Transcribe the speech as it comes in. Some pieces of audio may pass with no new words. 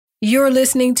You're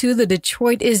listening to the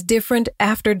Detroit is Different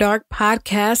After Dark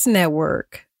Podcast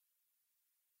Network.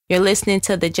 You're listening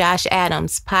to the Josh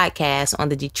Adams podcast on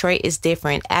the Detroit is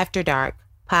Different After Dark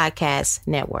Podcast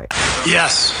Network.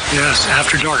 Yes,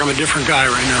 After Dark. I'm a different guy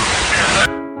right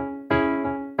now.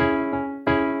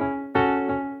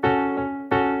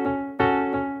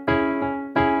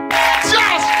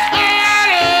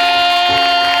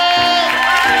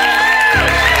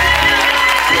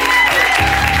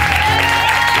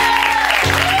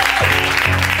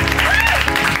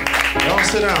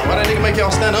 Sit down. Why that nigga make y'all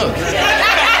stand up?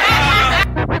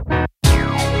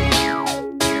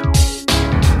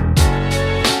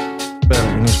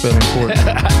 Spelling important.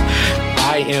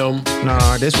 I am.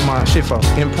 Nah, this is my shit for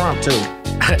impromptu.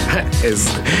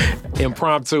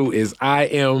 Impromptu is I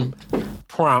am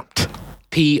prompt.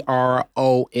 PROMPTU.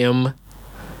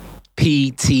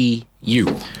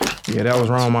 Yeah, that was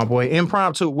wrong, my boy.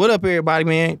 Impromptu. What up, everybody,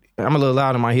 man? I'm a little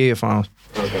loud in my headphones.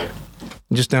 Okay.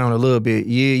 Just down a little bit.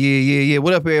 Yeah.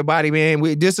 What up, everybody, man?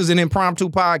 This is an impromptu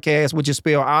podcast, which is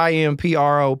spelled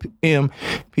IMPROMPU,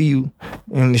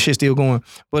 and the shit's still going.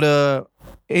 But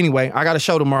anyway, I got a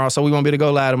show tomorrow, so we won't be able to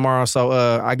go live tomorrow. So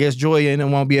I guess Joya and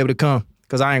them won't be able to come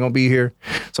because I ain't gonna be here.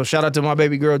 So shout out to my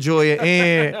baby girl Joya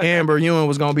and Amber Ewan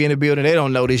was gonna be in the building. They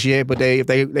don't know this yet, but if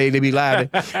they be live.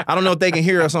 I don't know if they can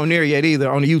hear us on there yet either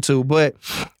on the YouTube. But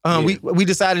we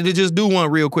decided to just do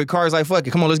one real quick. Car's like, fuck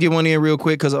it, come on, let's get one in real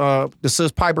quick because the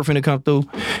sis Piper finna come through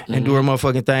and do her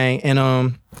motherfucking thing.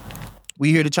 And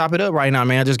we here to chop it up right now,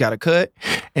 man. I just got a cut.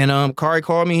 And Kari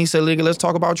called me. He said, "Nigga, let's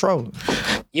talk about trolling."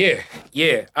 Yeah.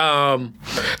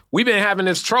 We've been having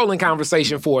this trolling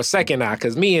conversation for a second now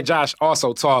because me and Josh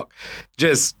also talk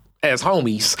just as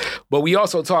homies, but we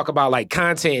also talk about like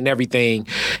content and everything.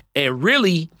 And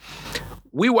really,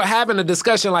 we were having a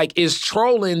discussion like, is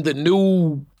trolling the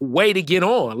new way to get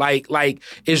on? Like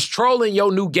is trolling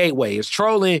your new gateway? Is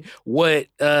trolling what,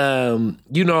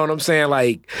 you know what I'm saying?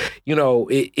 Like, you know,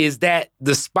 is that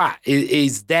the spot?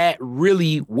 Is that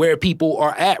really where people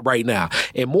are at right now?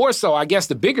 And more so, I guess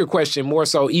the bigger question, more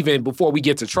so even before we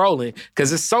get to trolling, because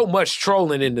there's so much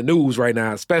trolling in the news right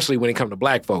now, especially when it comes to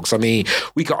black folks. I mean,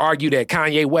 we could argue that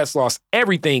Kanye West lost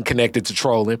everything connected to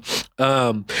trolling.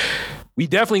 We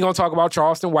definitely gonna talk about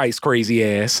Charleston White's crazy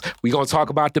ass. We gonna talk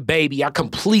about the baby. I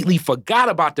completely forgot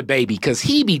about the baby because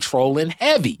he be trolling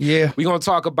heavy. Yeah. We gonna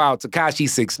talk about Tekashi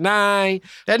 6ix9ine.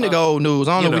 That nigga old news.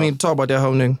 I don't know if we need to talk about that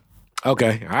whole nigga.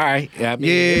 Okay, all right.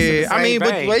 Yeah,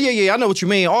 I know what you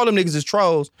mean. All them niggas is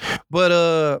trolls.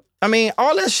 But I mean,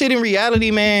 all that shit in reality,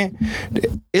 man,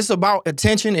 it's about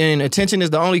attention, and attention is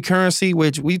the only currency,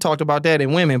 which we talked about that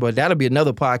in women, but that'll be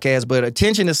another podcast. But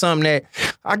attention is something that,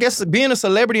 I guess being a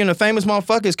celebrity and a famous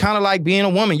motherfucker is kind of like being a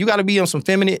woman. You got to be on some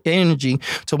feminine energy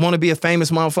to want to be a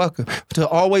famous motherfucker, to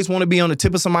always want to be on the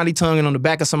tip of somebody's tongue and on the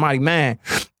back of somebody's mind.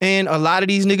 And a lot of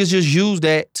these niggas just use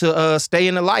that to stay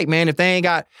in the light, man. If they ain't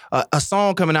got a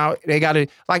song coming out, they got to,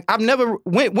 like, I've never,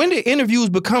 when did interviews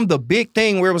become the big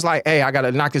thing where it was like, hey, I got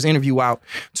to knock this interview out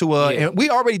to, and we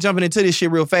already jumping into this shit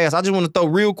real fast. I just want to throw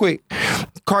real quick.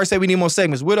 Car said we need more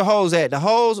segments. Where the hoes at? The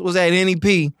hoes was at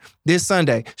NEP this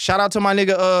Sunday. Shout out to my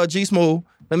nigga G Smooth.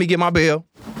 Let me get my bill.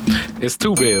 It's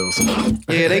 2 bills.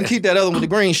 Yeah, they can keep that other one with the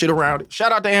green shit around it.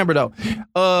 Shout out to Amber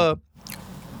though.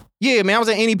 Yeah, man, I was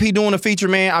at NEP doing a feature,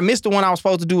 man. I missed the one I was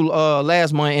supposed to do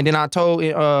last month, and then I told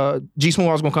G Smooth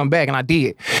I was gonna come back, and I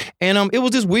did. And it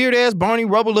was this weird ass Barney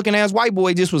Rubble looking ass white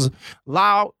boy, just was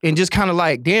loud and just kind of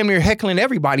like damn near heckling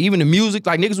everybody, even the music.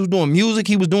 Like niggas was doing music,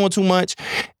 he was doing too much,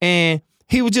 and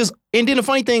he was just. And then the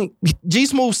funny thing, G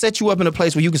Smooth set you up in a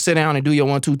place where you can sit down and do your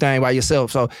 1-2 thing by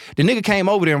yourself. So the nigga came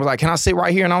over there and was like, "Can I sit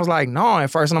right here?" And I was like, "No," at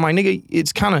first. And I'm like, "Nigga,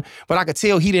 it's kind of," but I could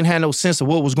tell he didn't have no sense of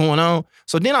what was going on.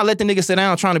 So then I let the nigga sit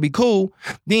down trying to be cool.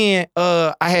 Then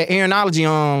I had Aaronology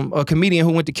on, a comedian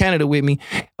who went to Canada with me.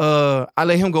 I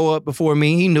let him go up before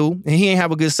me. He knew. And he ain't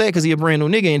have a good set because he a brand new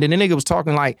nigga. And then the nigga was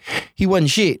talking like he wasn't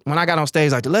shit. When I got on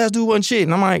stage, like, the last dude wasn't shit.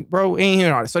 And I'm like, bro, ain't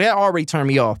hearing all this. So that already turned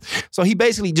me off. So he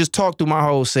basically just talked through my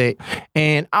whole set.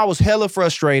 And I was hella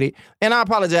frustrated. And I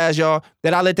apologize, y'all,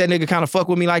 that I let that nigga kind of fuck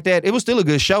with me like that. It was still a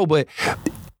good show, but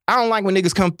I don't like when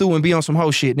niggas come through and be on some whole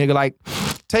shit, nigga. Like,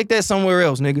 take that somewhere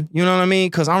else, nigga. You know what I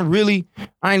mean? Because I ain't even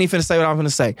finna say what I'm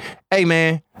finna say. Hey,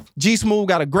 man, G Smooth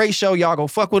got a great show. Y'all go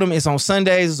fuck with him. It's on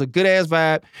Sundays. It's a good ass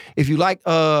vibe. If you like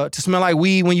to smell like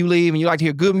weed when you leave and you like to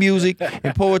hear good music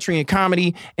and poetry and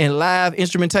comedy and live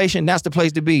instrumentation, that's the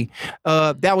place to be.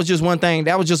 That was just one thing.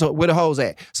 That was just where the hoes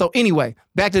at. So anyway,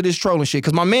 back to this trolling shit.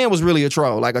 Because my man was really a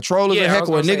troll. Like a troll is a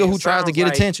heckler, a nigga who tries to get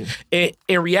attention.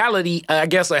 In reality, I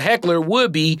guess a heckler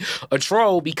would be a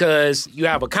troll because you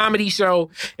have a comedy show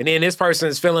and then this person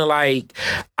is feeling like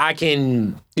I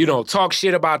can talk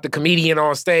shit about the comedian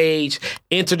on stage,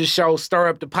 enter the show, stir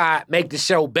up the pot, make the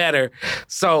show better.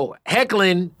 So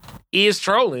heckling is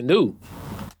trolling, dude.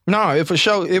 No, if a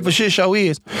shit show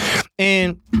is.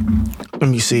 And let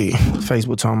me see.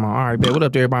 Facebook talking about, all right, man, what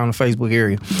up to everybody on the Facebook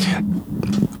area?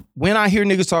 When I hear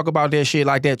niggas talk about that shit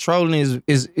like that, trolling is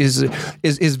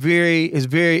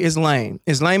lame.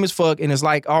 It's lame as fuck, and it's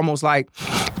like almost like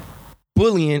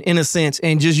bullying in a sense,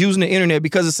 and just using the internet,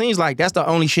 because it seems like that's the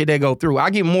only shit that go through. I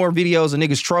get more videos of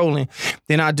niggas trolling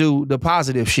than I do the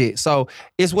positive shit. So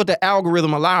it's what the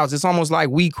algorithm allows. It's almost like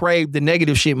we crave the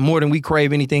negative shit more than we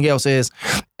crave anything else as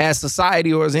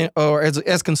society or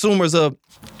as consumers of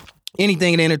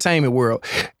anything in the entertainment world.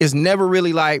 It's never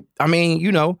really like,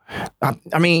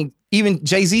 even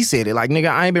Jay-Z said it. Like, nigga,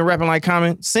 I ain't been rapping like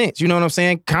Common since. You know what I'm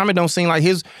saying? Common don't seem like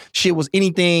his shit was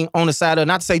anything on the side of,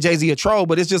 not to say Jay-Z a troll,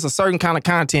 but it's just a certain kind of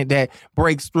content that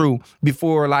breaks through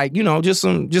before, like, just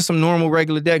some normal,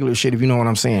 regular shit, if you know what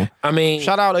I'm saying. I mean,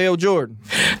 shout out to L. Jordan.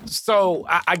 So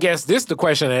I guess this is the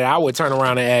question that I would turn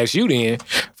around and ask you then.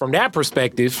 From that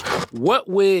perspective, what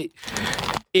would,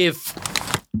 if,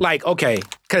 like, okay,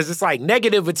 because it's like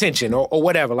negative attention or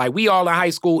whatever. Like, we all in high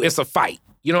school, it's a fight.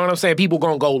 You know what I'm saying? People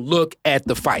gonna go look at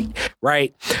the fight,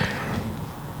 right?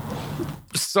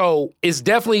 So it's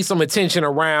definitely some attention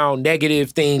around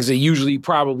negative things that usually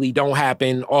probably don't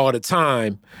happen all the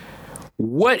time.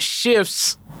 What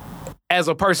shifts as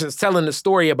a person's telling the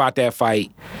story about that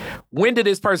fight? When did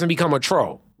this person become a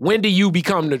troll? When do you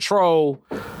become the troll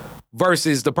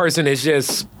versus the person that's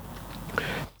just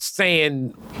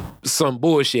saying some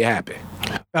bullshit happened?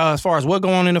 As far as what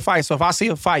going on in the fight. So if I see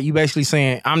a fight, you basically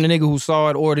saying I'm the nigga who saw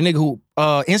it or the nigga who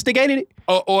instigated it?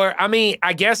 Or I mean,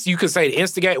 I guess you could say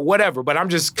instigate, whatever, but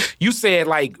you said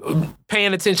like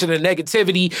paying attention to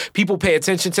negativity, people pay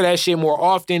attention to that shit more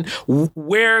often.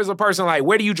 Where's a person like,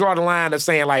 where do you draw the line of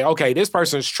saying like, okay, this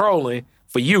person's trolling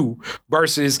for you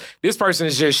versus this person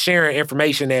is just sharing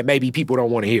information that maybe people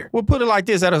don't want to hear? Well, put it like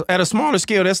this, at a smaller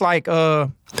scale, that's like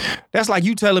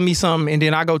you telling me something and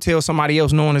then I go tell somebody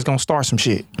else knowing it's gonna start some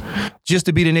shit just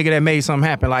to be the nigga that made something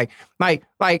happen. Like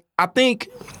I think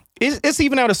it's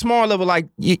even at a small level. Like,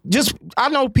 I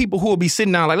know people who will be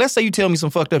sitting down. Like, let's say you tell me some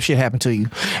fucked up shit happened to you,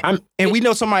 we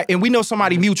know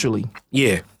somebody mutually.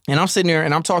 Yeah. And I'm sitting there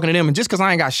and I'm talking to them, and just because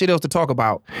I ain't got shit else to talk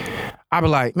about, I be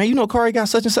like, man, Corey got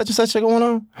such and such and such going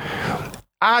on.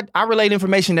 I relayed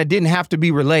information that didn't have to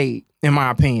be relayed, in my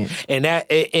opinion. And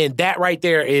that right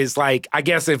there is like, I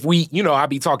guess if we, I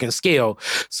be talking scale.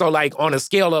 So like on a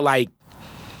scale of like,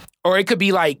 or it could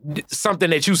be like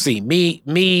something that you see.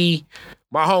 Me,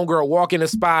 my homegirl walk in the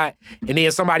spot, and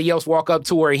then somebody else walk up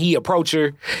to her and he approach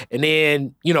her. And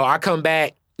then, I come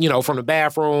back, from the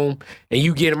bathroom, and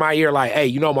you get in my ear like,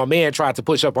 hey, my man tried to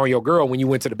push up on your girl when you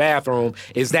went to the bathroom.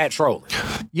 Is that trolling?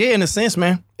 Yeah, in a sense,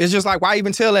 man. It's just like, why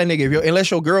even tell that nigga unless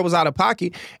your girl was out of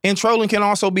pocket? And trolling can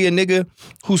also be a nigga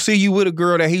who see you with a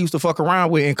girl that he used to fuck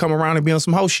around with and come around and be on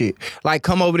some hoe shit. Like,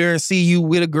 come over there and see you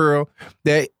with a girl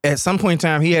that at some point in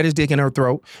time he had his dick in her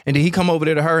throat, and then he come over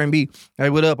there to her and be,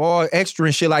 hey, what up, all extra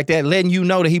and shit like that, letting you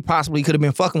know that he possibly could have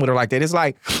been fucking with her like that. It's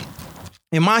like,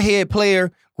 in my head,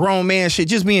 player, grown man shit,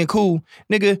 just being cool,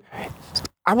 nigga,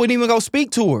 I wouldn't even go speak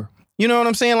to her. You know what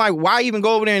I'm saying? Like, why even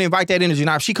go over there and invite that energy?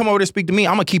 Now, if she come over there to speak to me,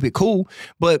 I'm gonna keep it cool.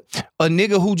 But a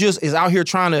nigga who just is out here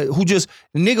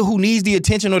nigga who needs the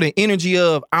attention or the energy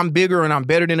of I'm bigger and I'm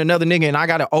better than another nigga and I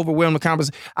gotta overwhelm the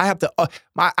conversation.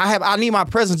 I need my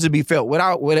presence to be felt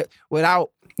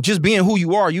without just being who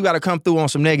you are. You got to come through on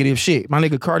some negative shit. My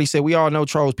nigga Cardi said, we all know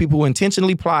trolls, people who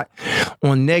intentionally plot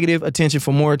on negative attention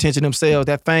for more attention themselves.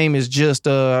 That fame is just,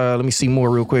 let me see more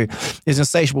real quick. It's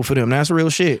insatiable for them. That's real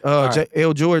shit. Right.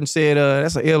 L. Jordan said,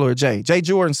 that's an L or a J. J.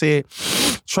 Jordan said,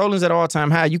 trolling's at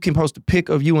all-time high. You can post a pic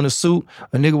of you in a suit.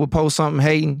 A nigga will post something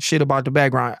hating shit about the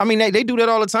background. I mean, they do that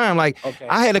all the time. Like, okay.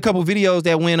 I had a couple videos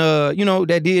that went,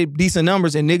 that did decent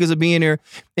numbers, and niggas are being there,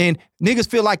 and niggas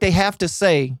feel like they have to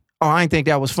say, oh, I didn't think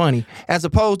that was funny, as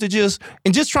opposed to just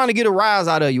trying to get a rise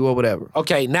out of you or whatever.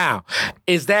 Okay, now,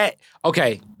 is that,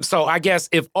 okay, so I guess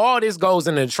if all this goes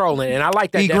into trolling, and I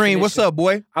like that definition. Green, what's up,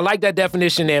 boy? I like that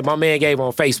definition that my man gave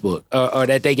on Facebook, or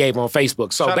that they gave on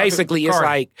Facebook. So basically, it's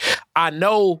like, I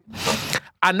know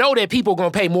that people gonna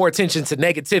pay more attention to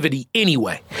negativity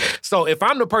anyway. So if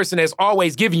I'm the person that's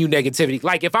always giving you negativity,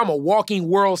 like if I'm a walking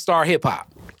world star hip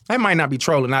hop, that might not be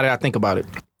trolling now that I think about it.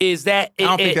 Is that, I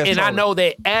don't think that's and trolling. I know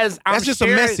that as I'm that's just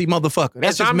sharing, a messy motherfucker.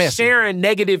 That's just I'm messy. Sharing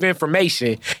negative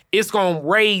information, it's gonna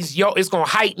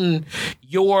heighten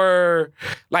you're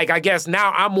like, I guess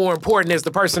now I'm more important as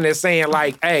the person that's saying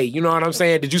like, hey, you know what I'm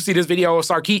saying? Did you see this video of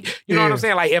Sarkeesian? You know what I'm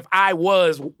saying? Like if I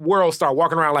was World Star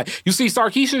walking around like, you see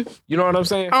Sarkeesian? You know what I'm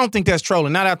saying? I don't think that's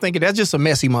trolling. Now that I think it, that's just a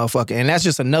messy motherfucker. And that's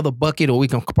just another bucket or we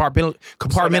can compartmentalize.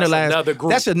 So that's another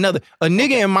group. That's another. A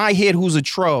nigga in my head who's a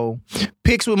troll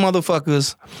picks with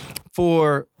motherfuckers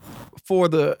for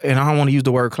the, and I don't want to use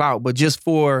the word clout, but just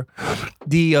for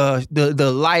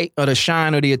the light or the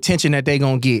shine or the attention that they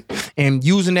gonna get, and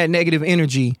using that negative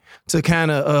energy to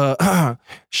kind of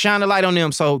shine a light on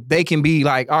them so they can be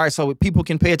like, all right, so people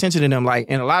can pay attention to them. Like,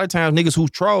 and a lot of times niggas who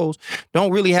trolls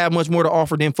don't really have much more to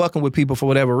offer than fucking with people for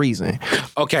whatever reason.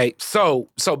 Okay, so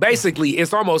basically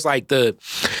it's almost like the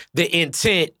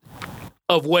intent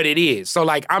of what it is. So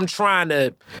like I'm trying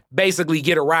to basically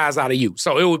get a rise out of you.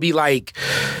 So it would be like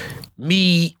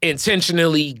me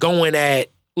intentionally going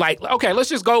at like, okay, let's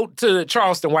just go to the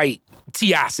Charleston White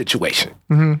T.I. situation.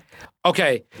 Mm-hmm.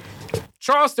 Okay.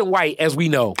 Charleston White, as we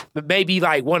know, may be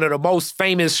like one of the most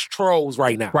famous trolls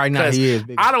right now. Right now, he is.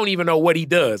 I don't even know what he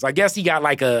does. I guess he got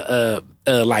like a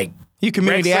he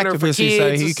community activist. He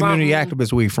say he community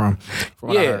activist. We from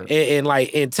yeah, and like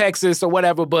in Texas or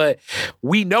whatever. But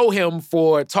we know him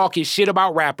for talking shit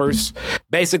about rappers,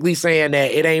 basically saying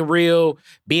that it ain't real.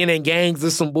 Being in gangs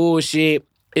is some bullshit.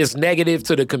 It's negative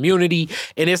to the community.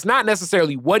 And it's not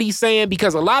necessarily what he's saying,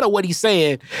 because a lot of what he's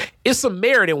saying is some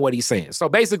merit in what he's saying. So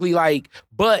basically, like,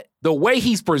 but the way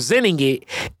he's presenting it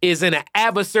is in an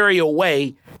adversarial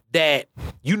way that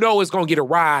you know is going to get a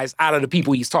rise out of the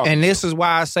people he's talking And this is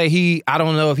why I say I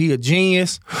don't know if he a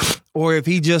genius or if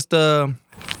he just a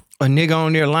nigga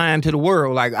on there lying to the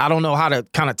world. Like, I don't know how to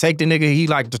kind of take the nigga. He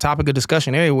like the topic of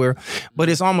discussion everywhere. But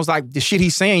it's almost like the shit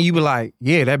he's saying, you be like,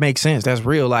 yeah, that makes sense. That's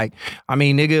real. Like, I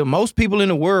mean, nigga, most people in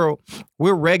the world,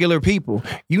 we're regular people.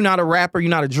 You not a rapper.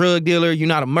 You're not a drug dealer. You're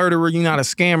not a murderer. You're not a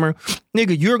scammer.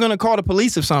 Nigga, you're going to call the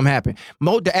police if something happened.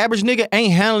 The average nigga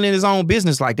ain't handling his own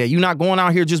business like that. You're not going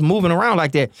out here just moving around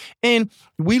like that. And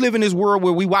we live in this world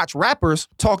where we watch rappers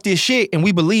talk this shit and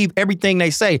we believe everything they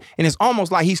say. And it's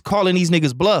almost like he's calling these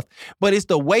niggas bluff. But it's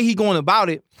the way he going about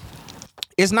it.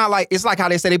 It's not like, it's like how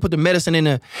they say they put the medicine in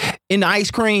the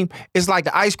ice cream. It's like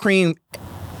the ice cream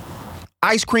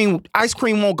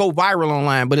won't go viral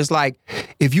online, but it's like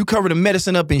if you cover the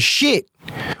medicine up in shit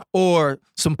or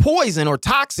some poison or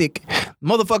toxic,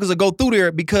 motherfuckers will go through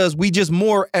there because we just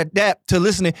more adapt to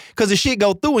listening because the shit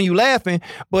go through and you laughing.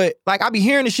 But like I be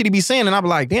hearing the shit he be saying and I be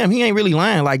like, damn, he ain't really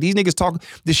lying. Like these niggas talk,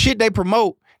 the shit they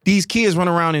promote, these kids run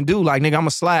around and do, like, nigga, I'm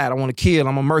a slide, I want to kill,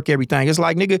 I'm gonna murk everything. It's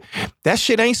like, nigga, that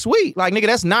shit ain't sweet. Like, nigga,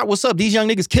 that's not what's up. These young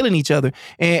niggas killing each other.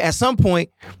 And at some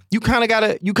point, you kind of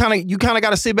gotta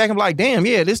sit back and be like, damn,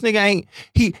 yeah, this nigga ain't,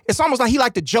 it's almost like he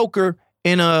like the Joker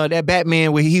in that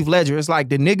Batman with Heath Ledger. It's like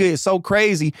the nigga is so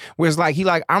crazy where it's like, he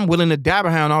like, I'm willing to die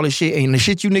behind all this shit. And the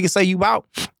shit you niggas say you about,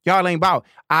 y'all ain't about.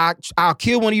 I'll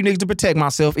kill one of you niggas to protect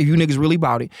myself if you niggas really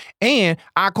about it. And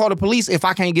I call the police if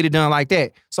I can't get it done like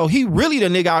that. So he really the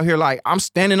nigga out here like, I'm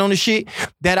standing on the shit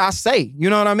that I say. You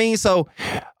know what I mean? So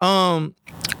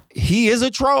he is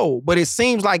a troll, but it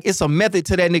seems like it's a method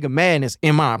to that nigga madness,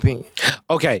 in my opinion.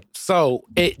 Okay, so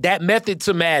that method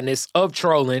to madness of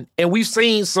trolling, and we've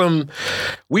seen some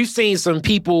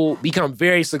people become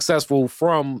very successful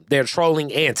from their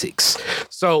trolling antics.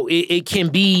 So it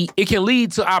can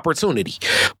lead to opportunity.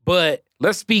 But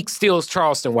let's speak still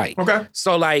Charleston White. Okay.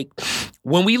 So like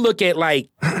when we look at like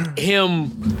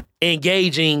him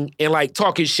engaging and like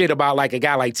talking shit about like a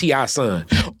guy like T.I.'s son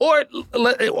or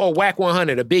Whack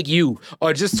 100, a Big U,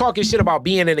 or just talking shit about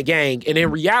being in a gang. And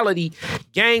in reality,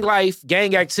 gang life,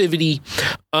 gang activity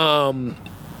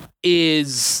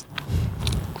is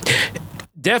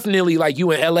definitely like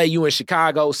you in LA, you in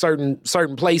Chicago, certain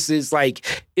places,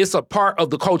 like it's a part of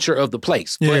the culture of the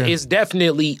place. But it's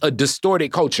definitely a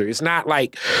distorted culture. It's not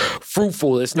like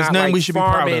fruitful. It's not like we should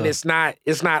farming. Be proud of.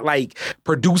 It's not like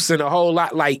producing a whole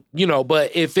lot, like, you know,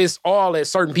 but if it's all that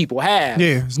certain people have.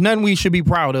 Yeah, it's nothing we should be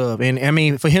proud of. And I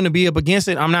mean, for him to be up against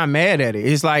it, I'm not mad at it.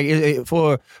 It's like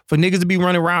for niggas to be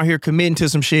running around here committing to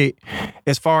some shit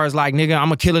as far as like, nigga, I'm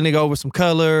gonna kill a nigga over some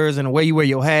colors and the way you wear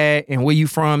your hat and where you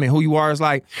from and who you are. It's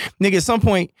like, nigga, at some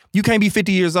point, you can't be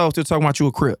 50 years old still talking about you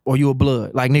a Crip or you a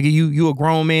Blood. Like, nigga, you a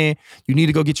grown man. You need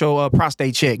to go get your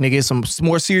prostate checked. Nigga, it's some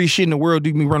more serious shit in the world.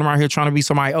 Do me running around here trying to be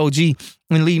somebody OG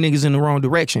and lead niggas in the wrong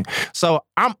direction. So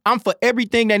I'm for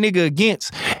everything that nigga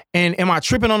against. And am I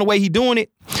tripping on the way he doing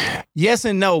it? Yes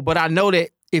and no. But I know that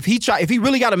if he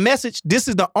really got a message, this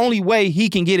is the only way he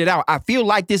can get it out. I feel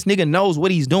like this nigga knows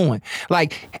what he's doing.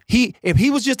 Like if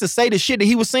he was just to say the shit that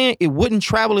he was saying, it wouldn't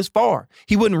travel as far.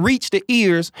 He wouldn't reach the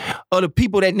ears of the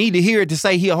people that need to hear it to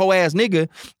say he a hoe ass nigga.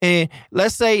 And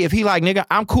let's say if he like, nigga,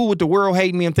 I'm cool with the world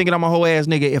hating me and thinking I'm a hoe ass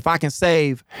nigga if I can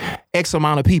save X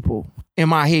amount of people in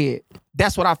my head.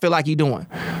 That's what I feel like he doing.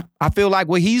 I feel like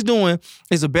what he's doing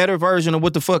is a better version of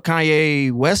what the fuck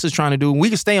Kanye West is trying to do. We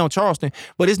can stay on Charleston,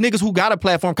 but it's niggas who got a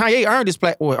platform. Kanye earned his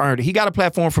platform. He got a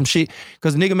platform from shit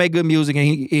because the nigga make good music and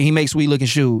he makes sweet looking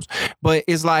shoes. But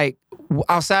it's like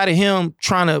outside of him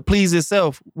trying to please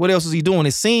himself, what else is he doing?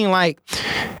 It seemed like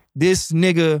this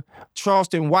nigga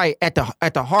Charleston White at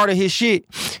the heart of his shit,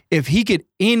 if he could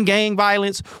end gang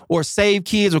violence or save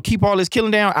kids or keep all this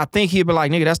killing down, I think he'd be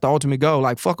like, nigga, that's the ultimate goal.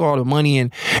 Like, fuck all the money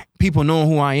and people knowing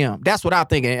who I am. That's what I'm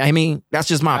thinking. I mean, that's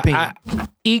just my opinion.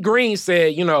 E. Green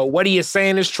said, what he is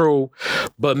saying is true,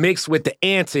 but mixed with the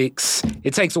antics,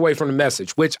 it takes away from the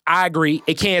message, which I agree.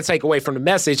 It can take away from the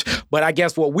message, but I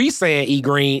guess what we saying, E.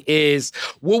 Green, is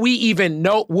will we even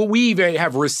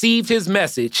have received his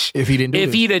message if he didn't do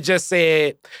if he'd have just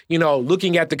said,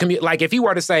 looking at the community, like if he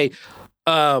were to say,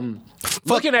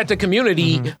 looking at the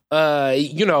community,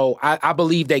 I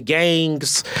believe that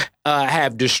gangs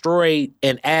have destroyed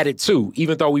and added to,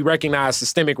 even though we recognize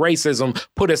systemic racism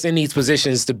put us in these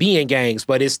positions to be in gangs,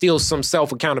 but it's still some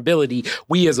self-accountability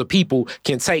we as a people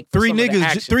can take. Three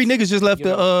niggas just left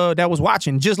that was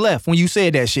watching, just left when you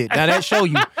said that shit. Now that show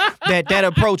you that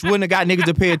approach wouldn't have got niggas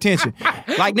to pay attention.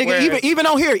 Like nigga, even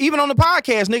on here, even on the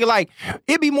podcast, nigga, like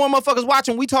it be more motherfuckers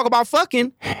watching. We talk about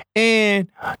fucking and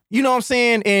you know what I'm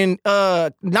saying, and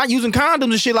not using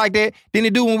condoms and shit like that than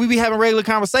they do when we be having regular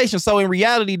conversations. So in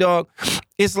reality, dog,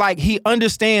 it's like he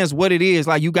understands what it is.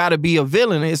 Like you got to be a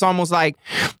villain. It's almost like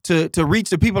to reach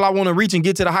the people I want to reach and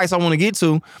get to the heights I want to get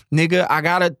to, nigga, I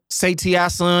gotta say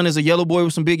T.I.'s son is a yellow boy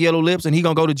with some big yellow lips and he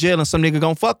gonna go to jail and some nigga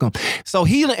gonna fuck him. So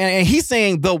he's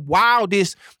saying the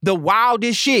wildest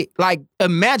shit like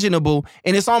imaginable,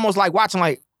 and it's almost like watching,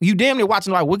 like you damn near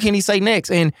watching like what can he say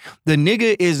next, and the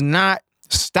nigga is not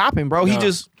stopping, bro.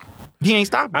 No. He ain't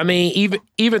stopping. I mean,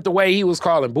 even the way he was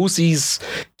calling Boosie's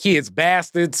kids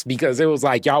bastards because it was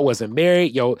like y'all wasn't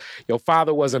married, your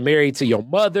father wasn't married to your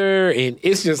mother, and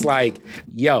it's just like,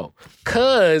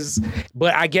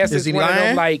 but I guess it's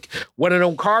one of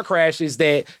them car crashes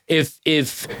that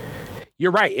if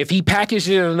you're right. If he packaged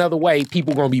it in another way,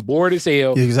 people going to be bored as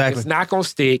hell. Exactly. It's not going to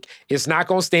stick. It's not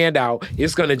going to stand out.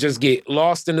 It's going to just get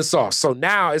lost in the sauce. So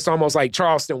now it's almost like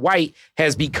Charleston White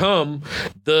has become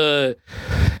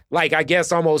I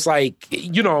guess almost like, we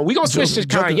going to switch to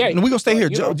Kanye. We going to stay here.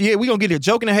 Yeah, we going to get here.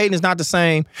 Joking and hating is not the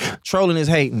same. Trolling is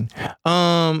hating.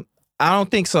 I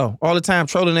don't think so. All the time,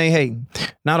 trolling ain't hating.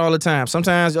 Not all the time.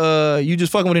 Sometimes you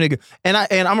just fucking with a nigga. And I'm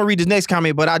going to read this next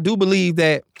comment, but I do believe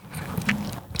that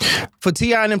for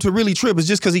T.I. and them to really trip is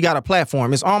just because he got a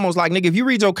platform. It's almost like, nigga, if you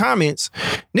read your comments,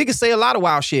 niggas say a lot of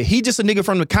wild shit. He just a nigga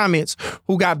from the comments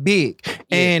who got big.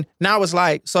 Yeah. And now it's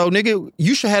like, so nigga,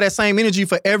 you should have that same energy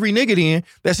for every nigga then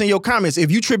that's in your comments. If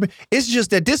you tripping, it's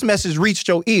just that this message reached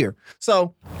your ear.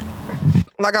 So,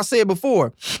 like I said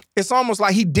before, it's almost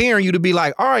like he daring you to be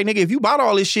like, all right, nigga, if you bought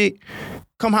all this shit,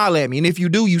 come holler at me. And if you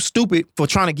do, you stupid for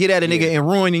trying to get at a nigga and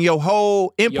ruining your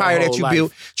whole empire that you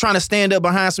built, trying to stand up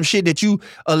behind some shit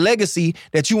a legacy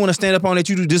that you want to stand up on, that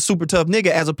you do this super tough nigga,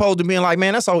 as opposed to being like,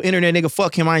 man, that's all internet nigga,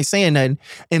 fuck him, I ain't saying nothing.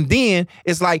 And then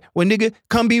it's like, well, nigga,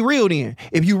 come be real then.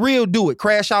 If you real, do it.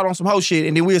 Crash out on some whole shit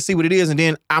and then we'll see what it is, and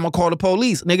then I'm gonna call the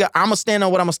police. Nigga, I'm gonna stand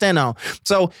on what I'm gonna stand on.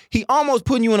 So he almost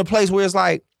putting you in a place where it's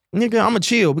like, nigga, I'ma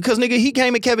chill. Because, nigga, he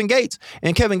came at Kevin Gates,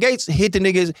 and Kevin Gates hit the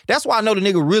niggas. That's why I know the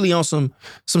nigga really on some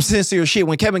sincere shit.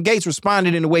 When Kevin Gates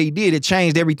responded in the way he did, it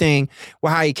changed everything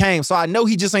with how he came. So I know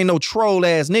he just ain't no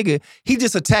troll-ass nigga. He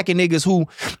just attacking niggas who,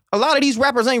 a lot of these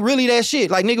rappers ain't really that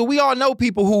shit. Like, nigga, we all know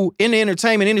people who in the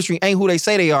entertainment industry ain't who they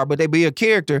say they are, but they be a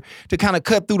character to kind of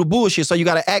cut through the bullshit. So you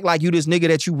got to act like you this nigga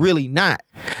that you really not.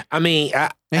 I mean,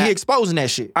 and he exposing that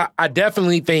shit. I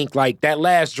definitely think like that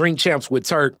last Drink Champs with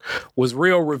Turk was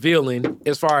real revealing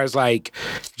as far as like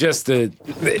just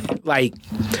like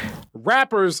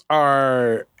rappers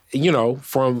are,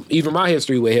 from even my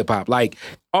history with hip hop, like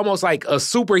almost like a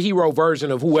superhero version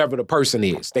of whoever the person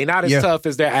is. They not as tough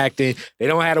as they're acting. They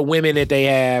don't have the women that they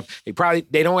have.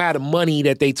 They don't have the money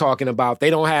that they talking about. They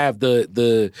don't have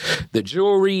the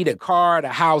jewelry, the car, the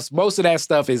house. Most of that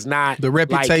stuff is not the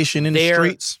reputation in the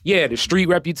streets. Yeah, the street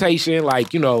reputation.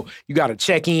 Like, you got to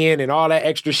check in and all that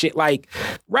extra shit. Like,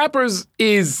 rappers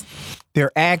is...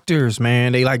 They're actors,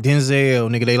 man. They like Denzel,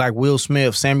 nigga. They like Will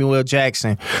Smith, Samuel L.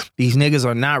 Jackson. These niggas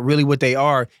are not really what they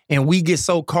are. And we get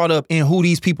so caught up in who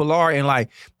these people are and like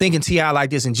thinking T.I. like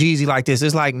this and Jeezy like this.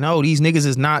 It's like, no, these niggas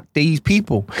is not these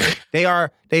people. They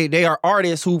are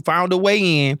artists who found a way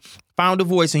in, found a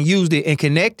voice and used it and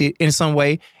connected in some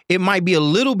way. It might be a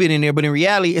little bit in there, but in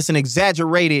reality, it's an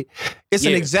exaggerated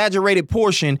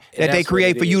portion that they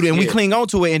create for you, and we cling on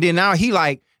to it. And then now he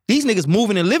like, these niggas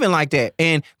moving and living like that.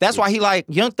 And that's why he like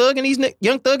Young Thug and these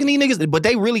niggas, but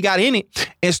they really got in it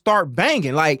and start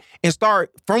banging. Like, and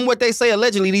start, from what they say,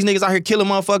 allegedly, these niggas out here killing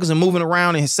motherfuckers and moving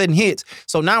around and setting hits.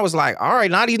 So now it's like, all right,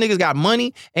 now these niggas got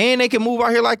money and they can move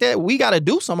out here like that. We got to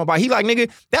do something about it. He like, nigga,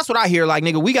 that's what I hear. Like,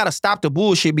 nigga, we got to stop the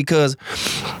bullshit because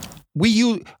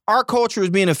our culture is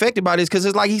being affected by this because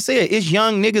it's like he said, it's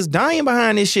young niggas dying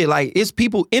behind this shit. Like, it's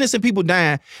people, innocent people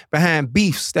dying behind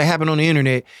beefs that happen on the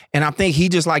internet. And I think he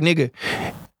just like, nigga,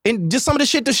 and just some of the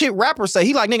shit rappers say.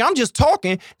 He like, nigga, I'm just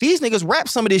talking. These niggas rap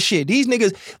some of this shit. These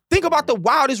niggas, think about the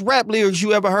wildest rap lyrics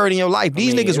you ever heard in your life.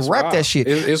 These niggas rap wild. That shit.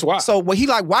 It's wild. So he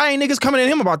like, why ain't niggas coming at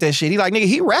him about that shit? He like, nigga,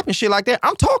 he rapping shit like that.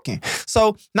 I'm talking.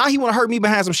 So now he want to hurt me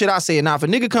behind some shit I said. Now if a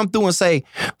nigga come through and say,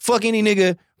 fuck any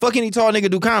tall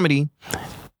nigga do comedy,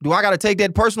 do I gotta take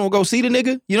that personal and go see the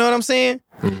nigga? You know what I'm saying?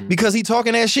 Mm-hmm. Because he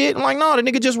talking that shit? I'm like, no, the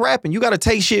nigga just rapping. You gotta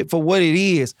take shit for what it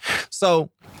is. So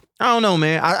I don't know,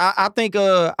 man. I think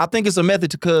it's a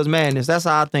method to cuz madness. That's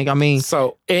how I think. I mean,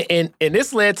 so and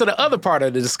this led to the other part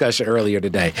of the discussion earlier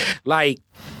today. Like,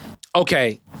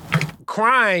 okay,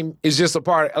 crime is just a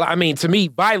part. I mean, to me,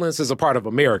 violence is a part of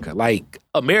America. Like,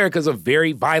 America's a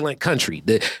very violent country.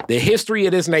 The history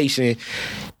of this nation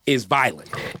is violent.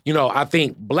 You know, I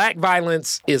think black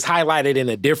violence is highlighted in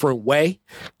a different way.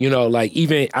 You know, like,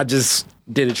 even I just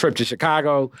did a trip to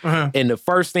Chicago, and the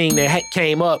first thing that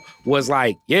came up was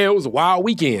like, yeah, it was a wild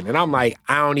weekend. And I'm like,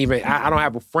 I don't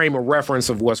have a frame of reference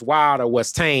of what's wild or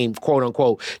what's tame, quote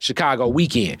unquote, Chicago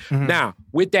weekend. Mm-hmm. Now,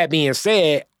 with that being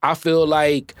said, I feel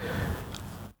like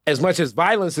as much as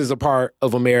violence is a part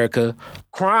of America,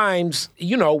 crimes,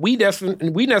 you know, we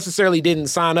necessarily didn't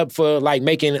sign up for like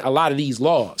making a lot of these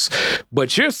laws.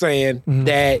 But you're saying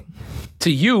that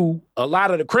to you, a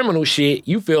lot of the criminal shit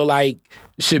you feel like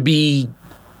should be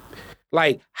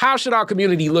like, how should our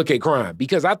community look at crime?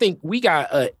 Because I think we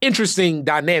got an interesting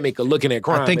dynamic of looking at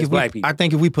crime as black people. I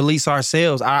think if we police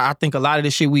ourselves, I think a lot of the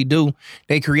shit we do,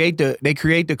 they create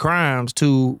the crimes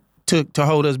to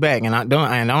hold us back. And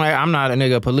I'm not a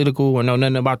nigga political or know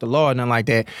nothing about the law or nothing like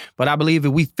that. But I believe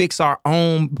if we fix our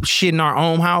own shit in our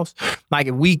own house, like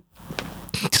if we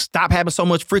stop having so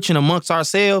much friction amongst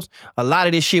ourselves, a lot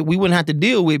of this shit we wouldn't have to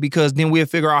deal with, because then we'll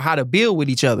figure out how to build with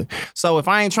each other. So if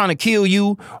I ain't trying to kill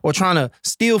you or trying to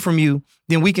steal from you,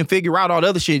 then we can figure out all the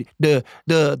other shit. The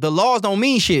laws don't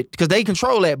mean shit because they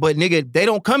control that. But nigga, they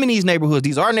don't come in these neighborhoods.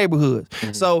 These are neighborhoods.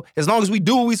 Mm-hmm. So as long as we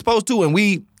do what we supposed to and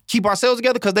we keep ourselves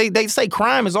together, because they say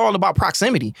crime is all about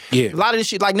proximity. Yeah. A lot of this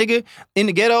shit, like, nigga, in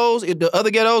the ghettos, the other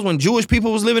ghettos, when Jewish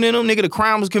people was living in them, nigga, the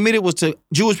crime was committed was to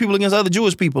Jewish people against other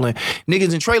Jewish people. And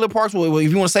niggas in trailer parks, well,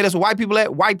 if you want to say that's where white people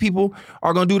at, white people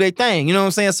are going to do their thing. You know what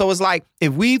I'm saying? So it's like,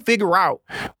 if we figure out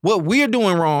what we're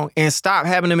doing wrong and stop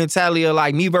having the mentality of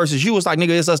like me versus you, it's like,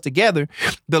 nigga, it's us together.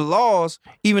 The laws,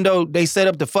 even though they set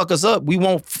up to fuck us up, we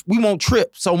won't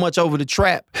trip so much over the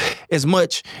trap as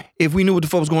much if we knew what the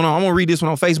fuck was going on. I'm going to read this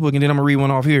one on Facebook and then I'm going to read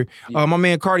one off here. My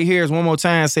man Cardi Harris one more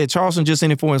time said, Charleston just in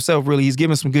it for himself, really. He's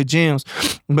giving some good gems,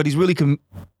 but he's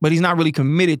not really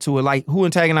committed to it. Like, who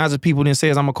antagonizes people then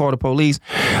says, I'm going to call the police?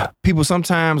 People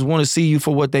sometimes want to see you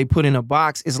for what they put in a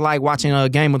box. It's like watching a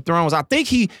Game of Thrones. I think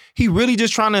he really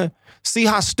just trying to see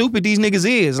how stupid these niggas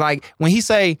is. Like, when he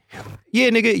say, yeah,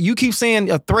 nigga, you keep saying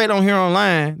a threat on here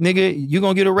online, nigga, you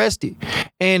going to get arrested.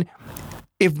 And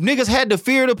if niggas had to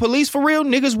fear the police for real,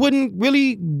 niggas wouldn't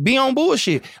really be on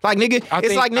bullshit. Like, nigga,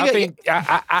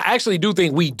 I actually do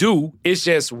think we do. It's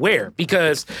just where.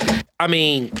 Because, I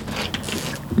mean,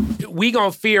 we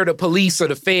gonna fear the police or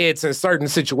the feds in certain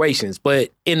situations. But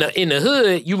in the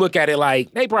hood, you look at it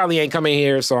like, they probably ain't coming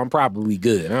here, so I'm probably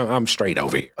good. I'm straight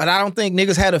over here. But I don't think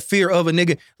niggas had a fear of a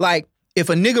nigga. Like, if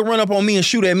a nigga run up on me and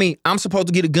shoot at me, I'm supposed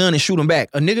to get a gun and shoot him back.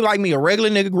 A nigga like me, a regular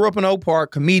nigga, grew up in Oak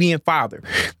Park, comedian, father.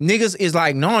 Niggas is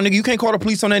like, no, nigga, you can't call the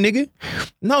police on that nigga.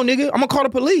 No, nigga, I'm gonna call the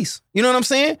police. You know what I'm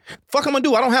saying? Fuck I'm gonna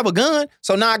do. I don't have a gun,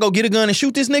 so now I go get a gun and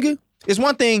shoot this nigga. It's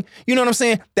one thing, you know what I'm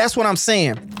saying? That's what I'm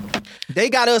saying. They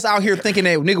got us out here thinking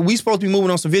that, nigga, we supposed to be moving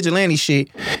on some vigilante shit.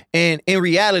 And in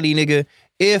reality, nigga,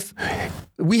 if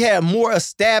we had more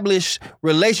established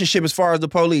relationship as far as the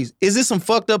police. Is this some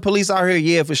fucked up police out here?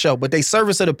 Yeah, for sure. But they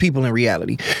service of the people in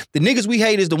reality. The niggas we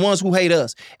hate is the ones who hate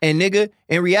us. And nigga,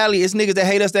 in reality, it's niggas that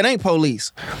hate us that ain't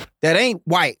police. That ain't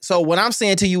white. So what I'm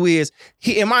saying to you is,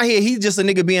 in my head, he's just a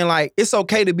nigga being like, it's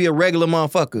okay to be a regular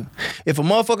motherfucker. If a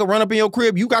motherfucker run up in your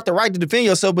crib, you got the right to defend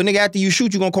yourself, but nigga, after you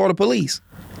shoot, you gonna call the police.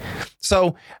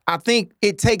 So I think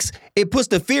it puts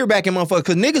the fear back in motherfuckers,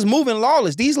 because niggas moving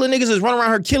lawless. These little niggas is running around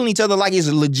here killing each other like it's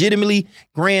legitimately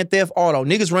Grand Theft Auto.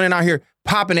 Niggas running out here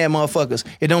popping at motherfuckers.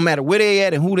 It don't matter where they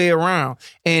at and who they around.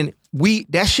 And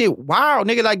that shit wild,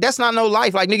 nigga. Like, that's not no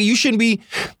life. Like, nigga, you should be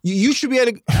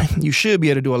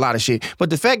able to do a lot of shit. But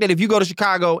the fact that if you go to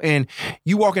Chicago and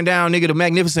you walking down, nigga, the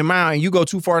Magnificent Mile, and you go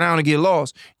too far down to get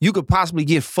lost, you could possibly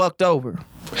get fucked over.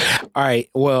 All right,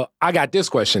 well, I got this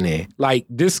question then. Like,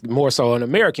 this more so an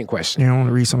American question. Yeah, I want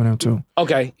to read some of them too.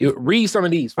 Okay, read some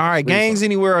of these. All right, gangs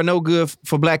anywhere are no good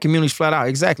for black communities flat out.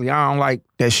 Exactly. I don't like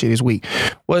that shit. It's weak.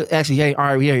 Well, actually, hey,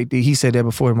 all right, yeah, he said that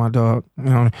before, my dog. You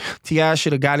know, T.I.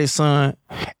 should have got his son.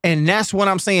 And that's what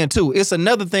I'm saying too. It's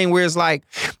another thing where it's like,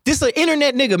 this an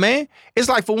internet nigga, man. It's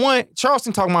like, for one,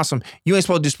 Charleston talking about you ain't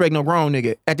supposed to disrespect no grown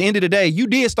nigga. At the end of the day, you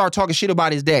did start talking shit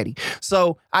about his daddy.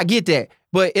 So I get that.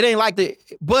 But it ain't like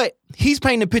but he's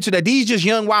painting the picture that these just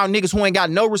young, wild niggas who ain't got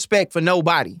no respect for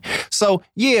nobody. So,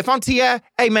 yeah, if I'm T.I.,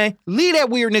 hey, man, leave that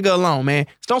weird nigga alone, man.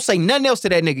 Don't say nothing else to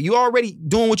that nigga. You already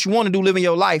doing what you want to do, living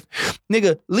your life.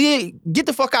 Nigga, get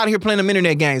the fuck out of here playing them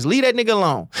internet games. Leave that nigga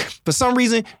alone. For some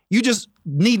reason, you just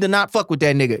need to not fuck with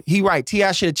that nigga. He right.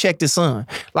 T.I. should have checked his son.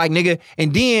 Like, nigga,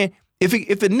 and then if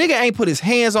a nigga ain't put his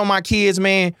hands on my kids,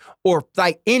 man, or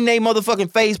like in they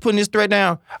motherfucking face putting this threat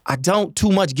down, I don't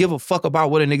too much give a fuck about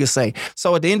what a nigga say.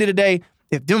 So at the end of the day,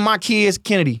 if them my kids,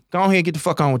 Kennedy, go ahead and get the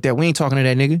fuck on with that. We ain't talking to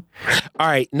that nigga. All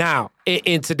right, now,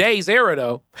 in today's era,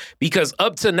 though, because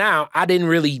up to now, I didn't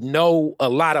really know a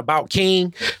lot about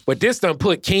King, but this done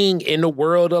put King in the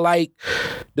world of, like,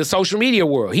 the social media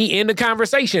world. He in the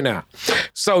conversation now.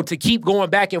 So to keep going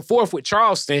back and forth with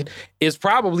Charleston is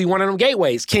probably one of them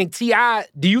gateways. King T.I.,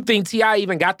 do you think T.I.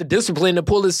 even got the discipline to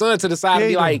pull his son to the side and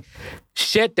be like,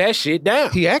 shut that shit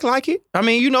down? He act like it. I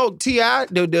mean, you know, T.I.,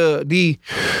 the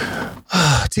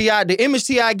image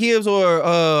T.I. gives,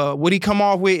 or what he come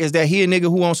off with, is that he a nigga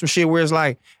who on some shit where it's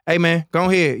like, hey, man, go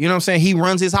ahead. You know what I'm saying? He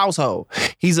runs his household.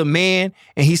 He's a man,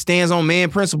 and he stands on man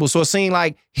principles. So it seems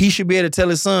like he should be able to tell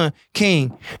his son,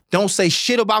 King, don't say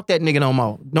shit about that nigga no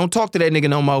more. Don't talk to that nigga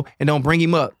no more, and don't bring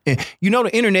him up. And you know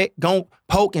the internet gon'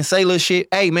 poke and say little shit.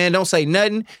 Hey, man, don't say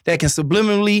nothing that can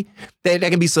subliminally, that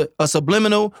can be a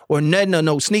subliminal or nothing, or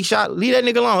no sneak shot. Leave that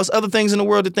nigga alone. There's other things in the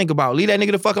world to think about. Leave that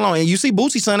nigga the fuck alone. And you see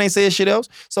Boosie's son ain't said shit else.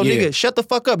 So, nigga, shut the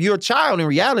fuck up. You're a child in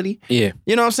reality. Yeah.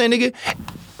 You know what I'm saying, nigga?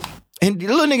 And the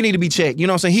little nigga need to be checked. You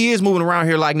know what I'm saying? He is moving around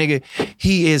here like, nigga,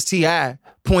 he is T.I.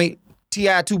 T.I.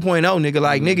 2.0, nigga.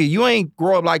 Like, nigga, you ain't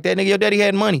grow up like that, nigga. Your daddy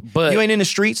had money. But you ain't in the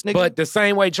streets, nigga. But the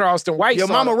same way Charleston White your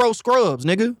mama wrote Scrubs,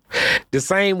 nigga. The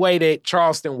same way that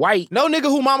Charleston White. No nigga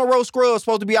who mama wrote Scrubs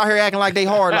supposed to be out here acting like they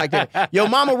hard like that. Your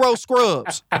mama wrote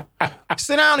Scrubs.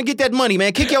 Sit down and get that money,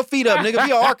 man. Kick your feet up, nigga.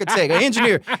 Be an architect, an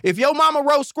engineer. If your mama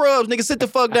wrote Scrubs, nigga, sit the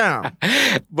fuck down.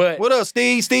 But what up,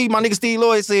 Steve? My nigga Steve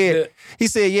Lloyd said, he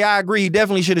said, yeah, I agree. He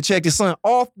definitely should have checked his son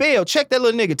off bail. Check that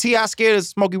little nigga. T.I. scared of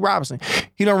Smokey Robinson.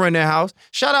 He don't run that house.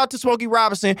 Shout out to Smokey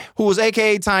Robinson, who was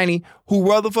AKA Tiny, who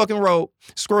motherfucking wrote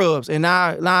Scrubs. And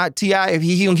now T.I., if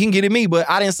he can get at me, but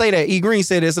I didn't say that. E. Green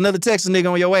said it's another Texas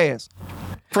nigga on your ass.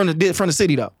 From the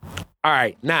city, though. All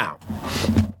right, now,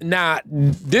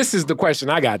 this is the question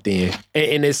I got then,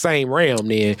 in this same realm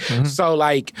then. Mm-hmm. So,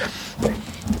 like,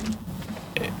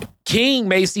 King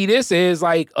may see this as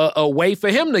like a way for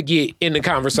him to get in the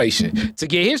conversation, to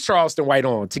get his Charleston White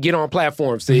on, to get on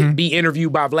platforms, to be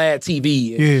interviewed by Vlad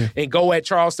TV and go at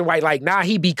Charleston White. Like, now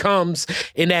he becomes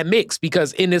in that mix,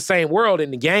 because in the same world,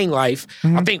 in the gang life,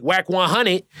 I think Wack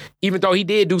 100, even though he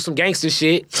did do some gangster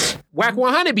shit, Wack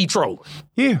 100 be trolling.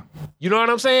 Yeah. You know what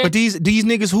I'm saying? But these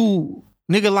niggas who...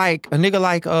 A nigga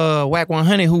like Wack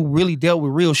 100 who really dealt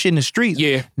with real shit in the streets.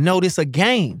 Yeah. Know this a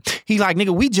game. He like, nigga,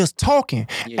 we just talking.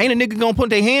 Yeah. Ain't a nigga gonna put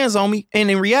their hands on me. And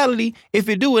in reality, if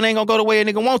it do, it ain't gonna go the way a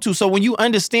nigga want to. So when you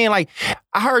understand, like,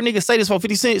 I heard niggas say this for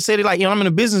 50 Cent, said it like, I'm in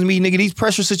a business meeting, nigga, these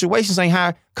pressure situations ain't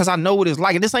high because I know what it's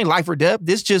like. And this ain't life or death.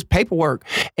 This just paperwork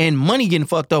and money getting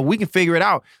fucked up. We can figure it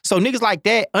out. So niggas like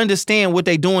that understand what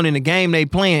they doing in the game they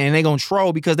playing, and they gonna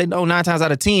troll because they know 9 times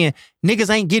out of 10, niggas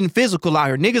ain't getting physical out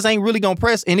here. Niggas ain't really gonna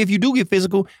press. And if you do get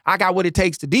physical, I got what it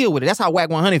takes to deal with it. That's how Wack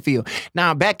 100 feel.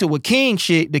 Now back to the King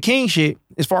shit,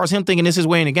 as far as him thinking this is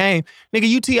way in the game. Nigga,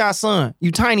 you T.I.'s son.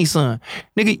 You Tiny son.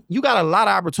 Nigga, you got a lot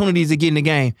of opportunities to get in the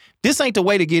game. This ain't the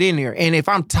way to get in there. And if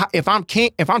I'm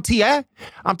T.I.,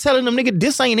 I'm telling them, nigga,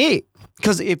 this ain't it.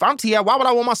 Because if I'm T.I., why would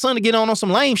I want my son to get on some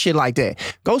lame shit like that?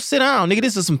 Go sit down, nigga.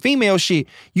 This is some female shit.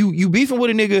 You beefing with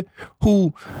a nigga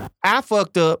who I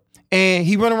fucked up and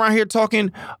he running around here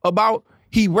talking about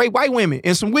he raped white women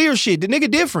and some weird shit. The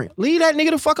nigga different. Leave that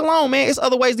nigga the fuck alone, man. It's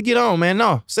other ways to get on, man.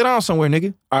 No, sit down somewhere,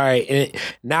 nigga. All right, and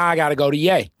now I got to go to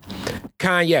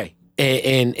Kanye.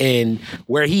 And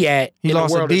where he at he in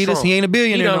lost the world Adidas. of Trump. He ain't a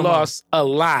billionaire. He done no lost a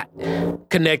lot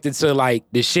connected to like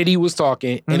the shit he was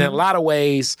talking. And in a lot of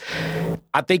ways,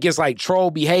 I think it's like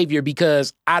troll behavior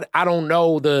because I don't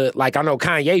know I know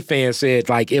Kanye fans said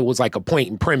like it was like a point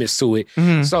and premise to it.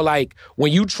 So like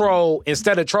when you troll,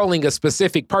 instead of trolling a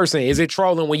specific person, is it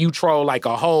trolling when you troll like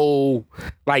a whole,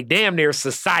 like damn near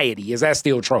society? Is that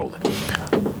still trolling?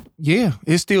 Yeah,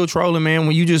 it's still trolling, man.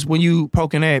 When you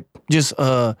poking at just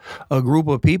a group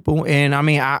of people, and I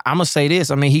mean, I'm gonna say this.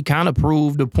 I mean, he kind of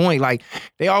proved the point. Like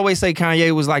they always say,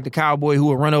 Kanye was like the cowboy who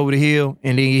would run over the hill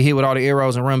and then get hit with all the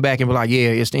arrows and run back and be like, "Yeah,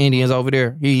 it's the Indians over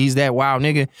there." He's that wild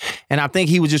nigga, and I think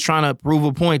he was just trying to prove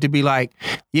a point to be like,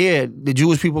 "Yeah, the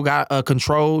Jewish people got a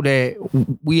control that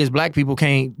we as black people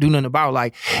can't do nothing about."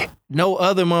 Like. No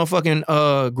other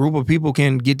motherfucking group of people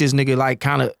can get this nigga like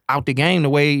kind of out the game the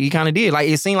way he kind of did. Like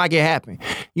it seemed like it happened,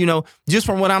 you know. Just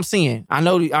from what I'm seeing, I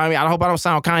know. I mean, I hope I don't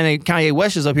sound Kanye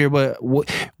West up here, but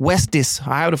Westis,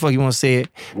 however the fuck you want to say it,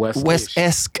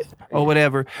 West-esque or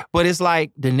whatever. But it's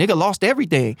like the nigga lost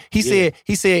everything. He said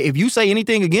if you say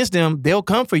anything against them, they'll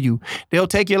come for you. They'll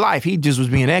take your life. He just was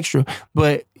being extra,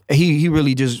 but he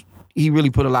really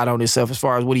put a lot on himself as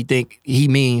far as what he think he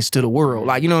means to the world.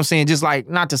 Like, you know what I'm saying? Just like,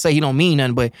 not to say he don't mean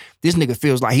nothing, but this nigga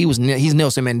feels like he's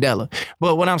Nelson Mandela.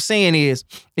 But what I'm saying is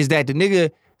that the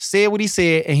nigga said what he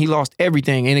said and he lost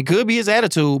everything. And it could be his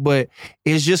attitude, but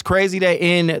it's just crazy that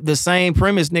in the same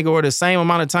premise, nigga, or the same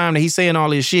amount of time that he's saying all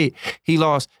this shit, he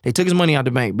lost. They took his money out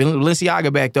the bank.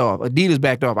 Balenciaga backed off. Adidas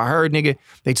backed off. I heard, nigga,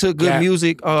 they took good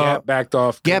music. Gap backed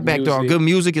off. Gap backed off. Good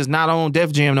music is not on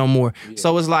Def Jam no more. Yeah.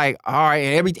 So it's like, all right,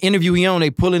 and every interview he on, they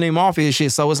pulling him off his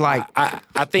shit. So it's like.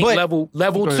 I think level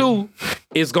 2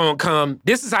 is going to come.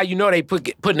 This is how you know they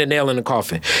putting a nail in the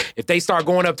coffin. If they start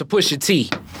going up to Pusha T,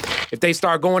 if they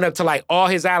start going up to like all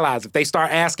his allies, if they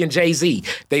start asking Jay-Z,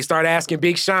 they start asking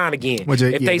Big Sean again.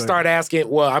 If they start asking,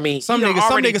 well, I mean, some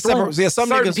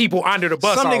niggas people under the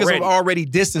bus. Some niggas have already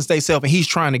distanced themselves, and he's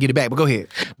trying to get it back. But go ahead.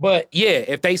 But yeah,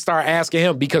 if they start asking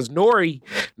him, because Nori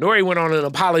went on an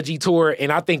apology tour,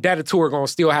 and I think that tour gonna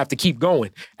still have to keep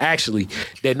going. Actually,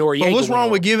 that Noriega. But what's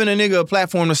wrong with giving a nigga a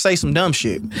platform to say some dumb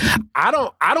shit? I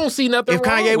don't see nothing. If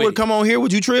Kanye would come on here,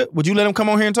 would you trip? Would you let him come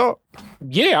on here and talk?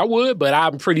 Yeah, I would, but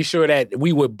I'm pretty sure that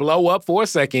we would blow up for a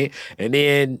second, and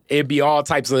then it'd be all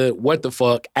types of what the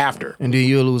fuck after. And then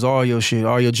you'll lose all your shit,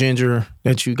 all your ginger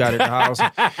that you got at the house,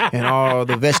 and all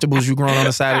the vegetables you grown on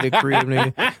the side of the crib,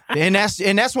 nigga. And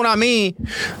that's what I mean.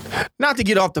 Not to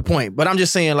get off the point, but I'm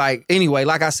just saying, like, anyway,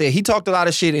 like I said, he talked a lot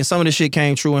of shit, and some of the shit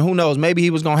came true, and who knows, maybe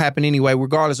he was gonna happen anyway,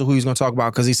 regardless of who he's gonna talk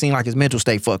about, because he seemed like his mental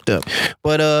state fucked up.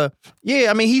 But yeah,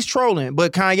 I mean, he's trolling,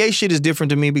 but Kanye shit is different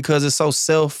to me because it's so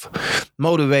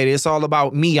self-motivated. It's all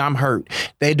about me. I'm hurt.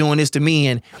 They doing this to me.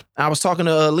 And I was talking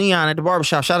to Leon at the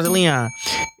barbershop. Shout out to Leon.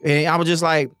 And I was just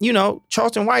like, you know,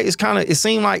 Charleston White is kind of, it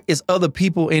seemed like it's other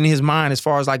people in his mind as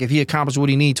far as like if he accomplished what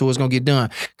he need to, it's going to get done.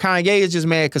 Kanye is just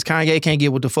mad because Kanye can't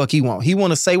get what the fuck he want. He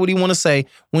want to say what he want to say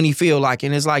when he feel like it.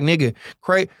 And it's like, nigga,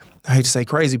 I hate to say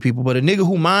crazy people, but a nigga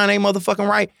who mind ain't motherfucking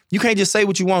right, you can't just say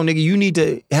what you want, nigga. You need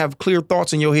to have clear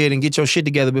thoughts in your head and get your shit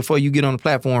together before you get on the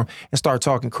platform and start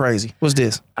talking crazy. What's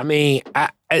this? I mean,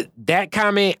 that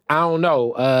comment, I don't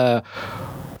know.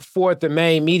 Fourth, the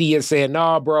main media said,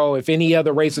 nah, bro, if any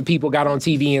other race of people got on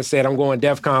TV and said, I'm going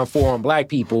DEFCON 4 on black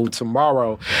people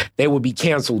tomorrow, they would be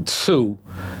canceled too.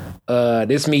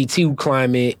 This Me Too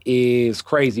climate is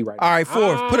crazy right now. All right,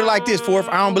 Fourth. Put it like this, Fourth.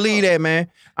 I don't believe that, man.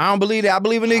 I don't believe that. I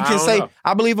believe a nigga can say,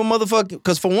 I believe a motherfucker,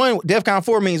 because for one, DEFCON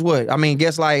 4 means what? I mean,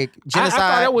 guess like genocide. I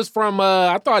thought that was from,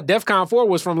 I thought DEFCON 4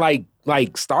 was from like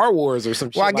Star Wars or some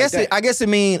shit like that. I guess it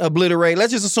means obliterate.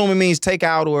 Let's just assume it means take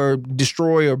out or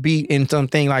destroy or beat in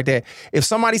something like that. If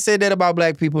somebody said that about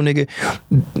black people, nigga,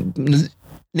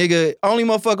 only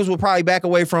motherfuckers would probably back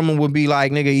away from them would be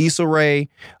like, nigga, Issa Rae,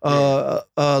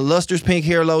 Luster's pink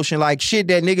hair lotion, like shit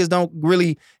that niggas don't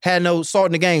really have no salt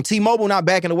in the game. T-Mobile not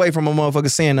backing away from a motherfucker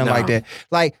saying nothing like that.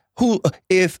 Like who,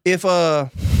 if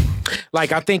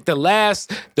like I think the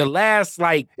last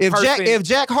like if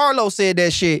Jack Harlow said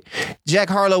that shit,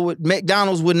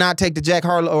 McDonald's would not take the Jack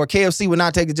Harlow or KFC would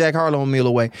not take the Jack Harlow meal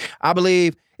away. I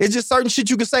believe It's just certain shit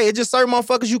you can say. It's just certain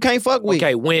motherfuckers you can't fuck with.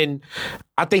 Okay, when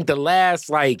I think the last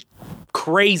like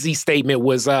crazy statement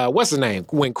was what's his name?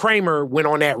 When Kramer went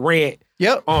on that rant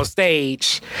on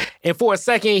stage. And for a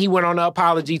second he went on the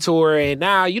apology tour, and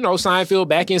now, you know, Seinfeld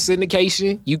back in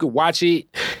syndication. You could watch it.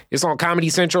 It's on Comedy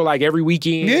Central like every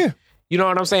weekend. Yeah. You know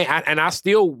what I'm saying? And I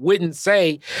still wouldn't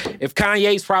say, if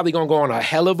Kanye's probably gonna go on a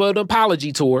hell of an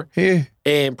apology tour,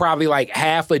 and probably like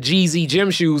half of Jeezy gym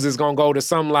shoes is gonna go to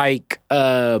some like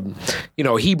you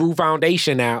know, Hebrew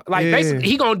Foundation now. Like basically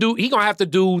he gonna have to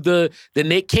do the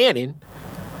Nick Cannon.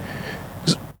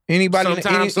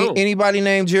 Anybody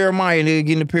named Jeremiah, they're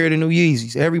getting a pair of the new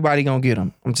Yeezys. Everybody gonna get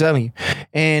them. I'm telling you.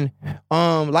 And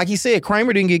like he said,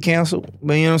 Kramer didn't get canceled,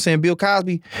 but you know what I'm saying? Bill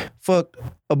Cosby fucked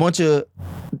a bunch of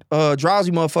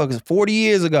drowsy motherfuckers 40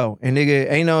 years ago, and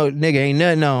ain't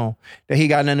nothing on that he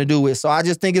got nothing to do with. So I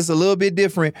just think it's a little bit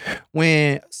different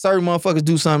when certain motherfuckers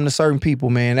do something to certain people,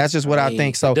 man. That's just what I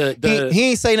think. So he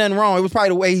ain't say nothing wrong. It was probably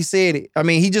the way he said it. I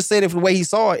mean, he just said it for the way he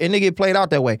saw it, and nigga, it played out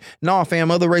that way. Nah, fam,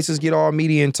 other races get all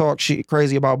media and talk shit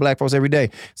crazy about black folks every day.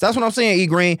 So that's what I'm saying, E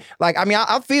Green. Like, I mean,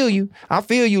 I feel you.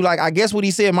 Like, I guess what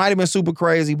he said might have been super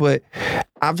crazy, but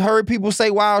I've heard people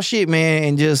say wild shit, man,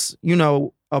 and just, you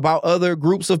know, about other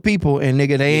groups of people, and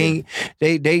nigga, they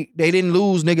didn't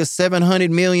lose nigga $700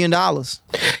 million.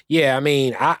 Yeah, I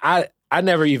mean, I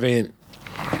never even,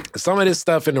 some of this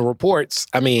stuff in the reports,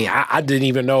 I mean, I didn't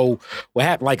even know what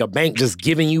happened. Like a bank just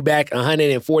giving you back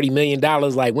 $140 million.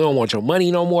 Like, we don't want your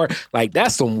money no more. Like,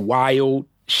 that's some wild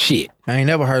shit. I ain't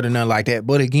never heard of nothing like that.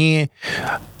 But again,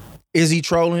 is he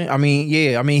trolling? I mean,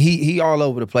 yeah. I mean, he all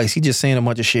over the place. He just saying a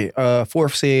bunch of shit.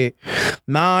 Fourth said,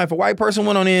 nah, if a white person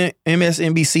went on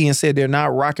MSNBC and said they're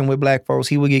not rocking with black folks,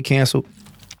 he would get canceled.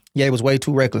 Yeah, it was way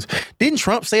too reckless. Didn't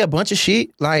Trump say a bunch of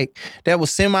shit like that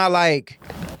was semi like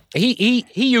he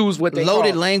used what they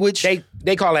loaded call, language?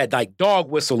 They call that like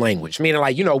dog whistle language, meaning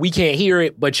like, you know, we can't hear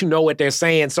it, but you know what they're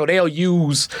saying. So they'll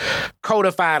use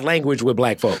codified language with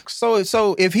black folks.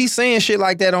 So if he's saying shit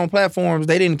like that on platforms,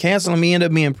 they didn't cancel him. He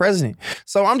ended up being president.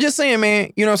 So I'm just saying,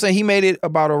 man, you know what I'm saying? He made it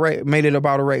about a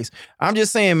race. I'm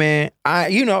just saying, man,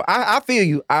 I feel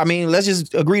you. I mean, let's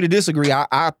just agree to disagree.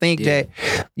 I think that,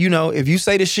 you know, if you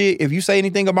say the shit, if you say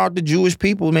anything about the Jewish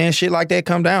people, man, shit like that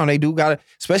come down. They do got to,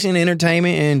 especially in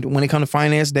entertainment and when it comes to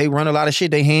finance, they run a lot of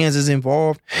shit. Their hands is involved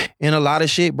in a lot of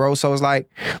shit, bro. So it's like,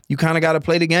 you kind of got to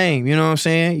play the game. You know what I'm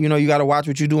saying? You know, you got to watch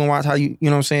what you do and watch how you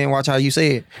know what I'm saying? Watch how you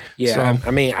say it. Yeah. So,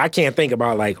 I mean, I can't think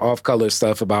about like off-color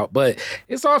stuff but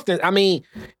it's often, I mean,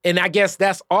 and I guess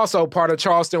that's also part of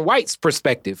Charleston White's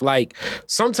perspective. Like,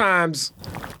 sometimes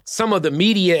some of the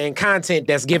media and content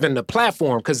that's given the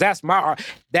platform, because that's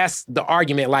the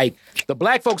argument. Like, the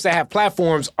black folks that have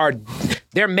platforms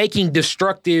they're making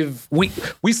destructive, we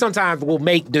sometimes will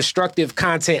make destructive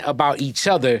content about each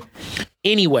other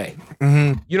anyway.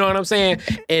 Mm-hmm. You know what I'm saying?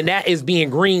 And that is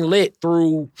being greenlit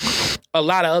through a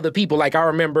lot of other people. Like, I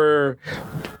remember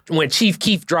when Chief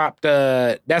Keef dropped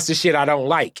That's the Shit I Don't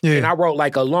Like. Yeah. And I wrote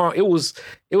like it was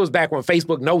back when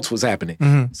Facebook Notes was happening.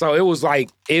 Mm-hmm. So it was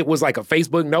like a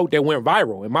Facebook note that went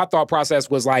viral. And my thought process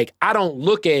was like, I don't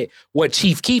look at what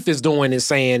Chief Keef is doing and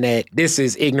saying that this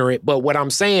is ignorant, but what I'm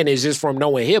saying is, just from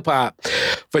knowing hip hop,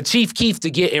 for Chief Keef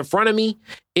to get in front of me,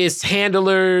 it's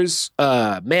handlers,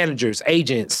 managers,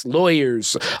 agents,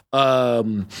 lawyers,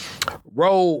 it's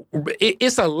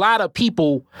a lot of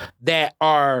people that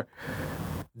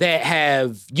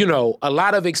have, you know, a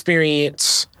lot of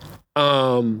experience,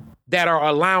 that are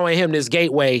allowing him this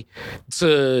gateway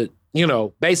to, you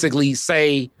know, basically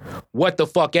say what the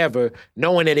fuck ever,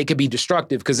 knowing that it could be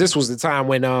destructive. Because this was the time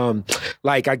when,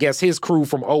 like, I guess his crew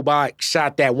from Obach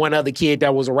shot that one other kid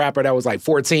that was a rapper that was like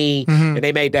 14, and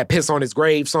they made that Piss on His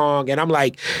Grave song. And I'm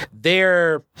like,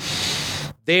 it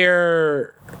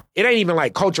ain't even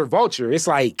like culture vulture. It's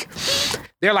like,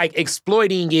 they're like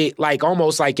exploiting it, like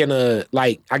almost like in a,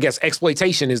 like, I guess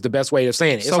exploitation is the best way of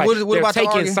saying it. It's so like what about they're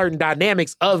taking certain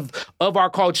dynamics of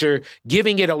our culture,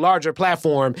 giving it a larger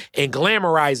platform and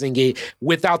glamorizing it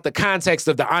without the context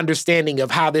of the understanding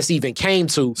of how this even came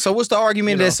to. So what's the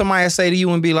argument that somebody say to you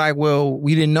and be like, well,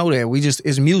 we didn't know that.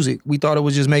 It's music. We thought it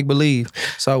was just make believe.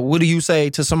 So what do you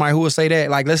say to somebody who would say that?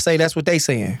 Like, let's say that's what they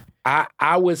saying.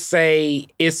 I would say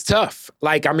it's tough.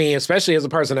 Like, I mean, especially as a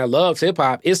person that loves hip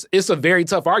hop, it's a very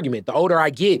tough argument. The older I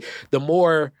get, the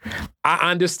more I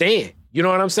understand. You know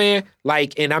what I'm saying?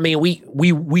 Like, and I mean,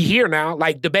 we hear now,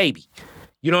 like, DaBaby.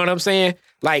 You know what I'm saying?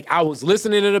 Like, I was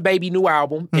listening to DaBaby new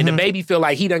album, and DaBaby feel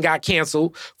like he done got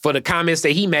canceled for the comments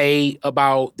that he made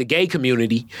about the gay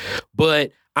community.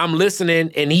 But I'm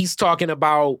listening and he's talking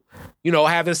about, you know,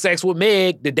 having sex with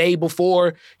Meg the day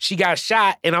before she got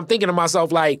shot. And I'm thinking to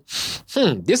myself, like,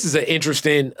 this is an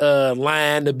interesting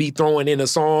line to be throwing in a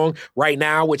song right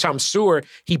now, which I'm sure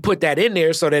he put that in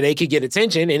there so that they could get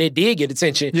attention. And it did get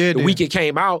attention the week it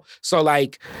came out. So,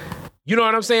 like, you know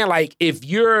what I'm saying? Like, if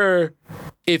you're,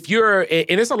 and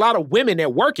it's a lot of women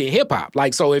that work in hip hop.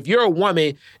 Like, so if you're a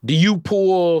woman, do you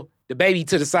pull the baby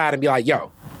to the side and be like,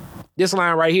 yo, this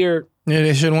line right here, yeah,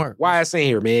 it shouldn't work. why it's in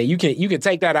here, man? You can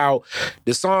take that out.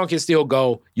 The song can still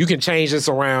go. You can change this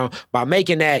around. By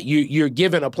making that, you're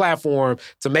given a platform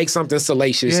to make something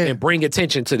salacious and bring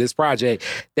attention to this project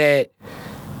that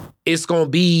it's gonna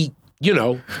be, you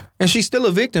know. And she's still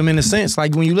a victim in a sense.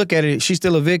 Like, when you look at it, she's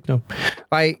still a victim.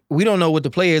 Like, we don't know what the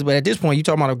play is, but at this point, you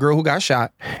talking about a girl who got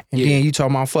shot, and then you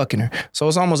talking about fucking her. So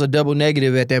it's almost a double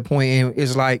negative at that point. And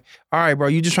it's like, all right, bro,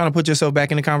 you just trying to put yourself back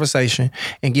in the conversation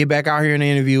and get back out here in the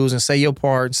interviews and say your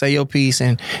part, say your piece,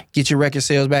 and get your record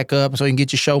sales back up so you can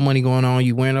get your show money going on.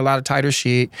 You wearing a lot of tighter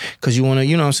shit because you want to,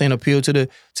 you know what I'm saying, appeal to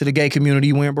the gay community.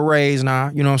 You wearing berets now,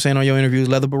 you know what I'm saying, on your interviews,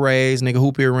 leather berets, nigga,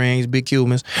 hoop earrings, big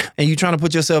Cubans, and you trying to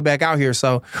put yourself back out here.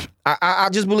 So I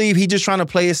just believe he just trying to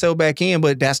play himself back in,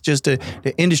 but that's just the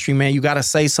industry, man. You got to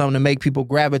say something to make people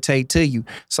gravitate to you.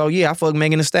 So yeah, I fuck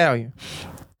Megan Thee Stallion.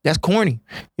 That's corny,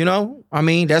 you know? I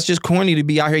mean, that's just corny to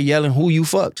be out here yelling who you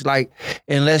fucked. Like,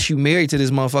 unless you married to this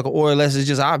motherfucker, or unless it's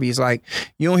just obvious. Like,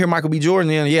 you don't hear Michael B. Jordan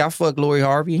then, yeah, I fucked Lori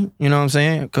Harvey, you know what I'm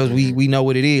saying? Because we know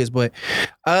what it is. But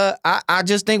I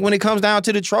just think when it comes down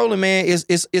to the trolling, man,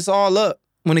 it's all up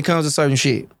when it comes to certain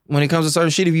shit. When it comes to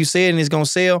certain shit, if you say it and it's gonna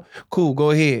sell, cool,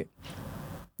 go ahead.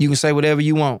 You can say whatever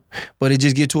you want, but it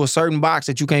just get to a certain box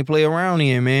that you can't play around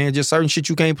in, man. Just certain shit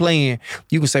you can't play in.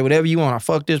 You can say whatever you want. I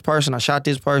fucked this person. I shot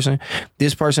this person.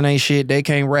 This person ain't shit. They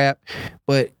can't rap,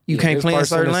 but you can't play in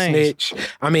certain lanes. Snitch.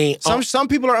 I mean, some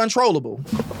people are untrollable.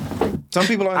 Some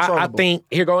people are untrollable. I think,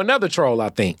 here go another troll, I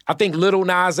think Lil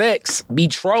Nas X be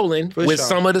trolling with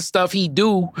some of the stuff he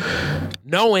do,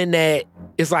 knowing that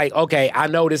it's like, okay, I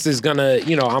know this is gonna,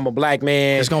 you know, I'm a black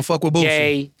man. It's gonna fuck with Boosie.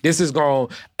 Gay.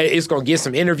 It's gonna get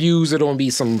some interviews. It'll be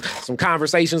some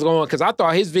conversations going. Because I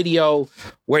thought his video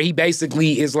where he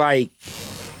basically is like,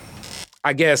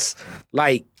 I guess,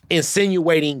 like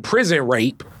insinuating prison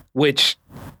rape, which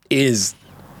is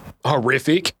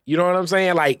horrific. You know what I'm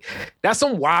saying? Like, that's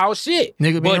some wild shit.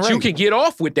 But you can get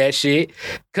off with that shit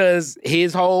because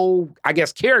his whole, I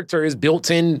guess, character is built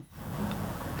in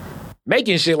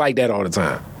making shit like that all the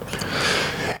time.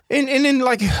 And then,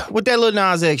 like, with that Lil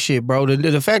Nas X shit, bro,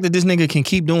 the fact that this nigga can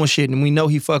keep doing shit and we know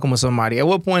he fucking with somebody, at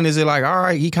what point is it like, all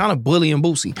right, he kind of bullying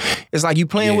Boosie? It's like you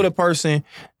playing with a person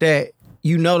that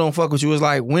you know don't fuck with you. It's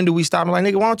like, when do we stop? I'm like,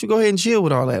 nigga, why don't you go ahead and chill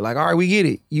with all that? Like, all right, we get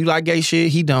it. You like gay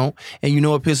shit, he don't. And you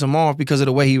know it piss him off because of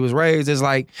the way he was raised. It's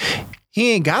like,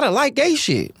 he ain't gotta like gay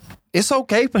shit. It's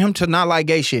okay for him to not like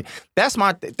gay shit. That's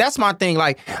my thing.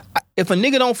 Like, if a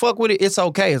nigga don't fuck with it, it's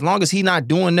okay. As long as he not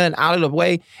doing nothing out of the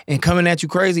way and coming at you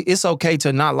crazy, it's okay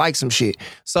to not like some shit.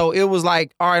 So it was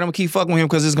like, all right, I'm gonna keep fucking with him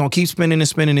because it's gonna keep spinning and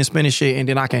spinning and spinning shit, and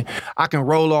then I can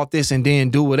roll off this and then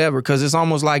do whatever. Because it's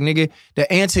almost like, nigga,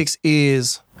 the antics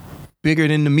is bigger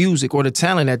than the music or the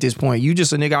talent at this point. You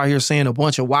just a nigga out here saying a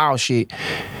bunch of wild shit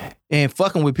and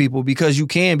fucking with people because you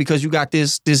got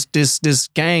this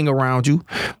gang around you,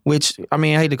 which, I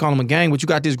mean, I hate to call them a gang, but you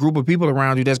got this group of people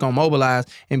around you that's gonna mobilize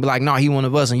and be like, nah, he one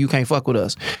of us and you can't fuck with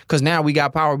us. Cause now we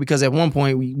got power, because at one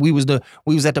point we was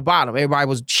at the bottom. Everybody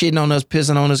was shitting on us,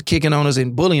 pissing on us, kicking on us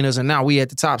and bullying us, and now we at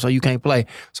the top, so you can't play.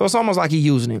 So it's almost like he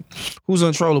using it. Who's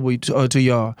untrollable to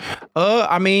y'all?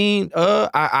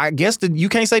 I guess that you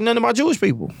can't say nothing about Jewish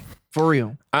people. For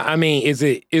real. I mean, is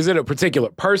it a particular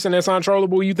person that's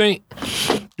untrollable, you think?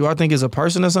 Do I think it's a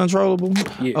person that's untrollable?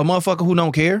 Yeah. A motherfucker who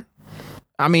don't care?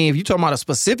 I mean, if you talking about a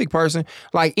specific person,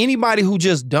 like anybody who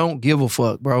just don't give a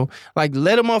fuck, bro. Like,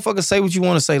 let a motherfucker say what you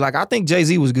want to say. Like, I think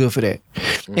Jay-Z was good for that.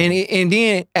 And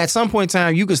then at some point in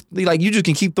time, you just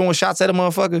can keep throwing shots at a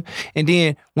motherfucker. And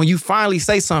then when you finally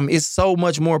say something, it's so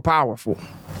much more powerful.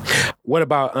 What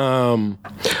about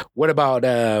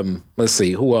let's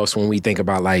see, who else when we think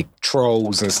about like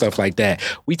trolls and stuff like that?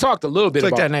 We talked a little bit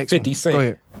about that next 50 Cent. Go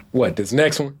ahead. What, this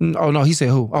next one? Oh no, he said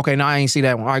who? Okay, no, I ain't see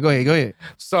that one. All right, go ahead.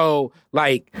 So,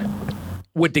 like,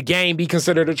 would the Game be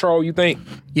considered a troll, you think?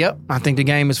 Yep, I think the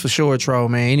Game is for sure a troll,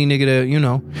 man. Any nigga that, you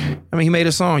know, I mean, he made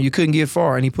a song, You Couldn't Get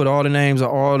Far, and he put all the names of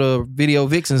all the video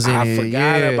vixens in it. I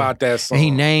forgot about that song. And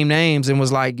he named names and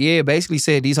was like, yeah, basically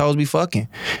said, these hoes be fucking.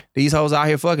 These hoes out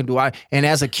here fucking. And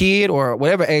as a kid or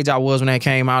whatever age I was when that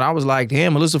came out, I was like,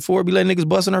 damn, Melissa Ford be letting niggas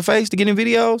bust in her face to get in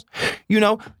videos? You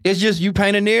know, it's just, you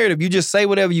paint a narrative. You just say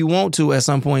whatever you want to at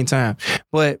some point in time.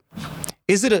 But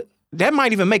is it that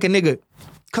might even make a nigga,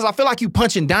 because I feel like you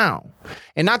punching down.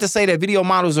 And not to say that video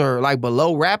models are like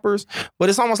below rappers, but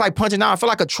it's almost like punching down. I feel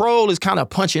like a troll is kind of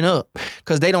punching up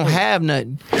because they don't have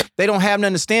nothing. They don't have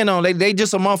nothing to stand on. They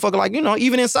just a motherfucker like, you know,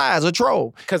 even in size, a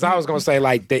troll. Because I was going to say,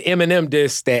 like, the Eminem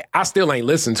diss that I still ain't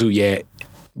listened to yet,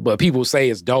 but people say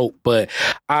it's dope. But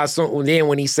then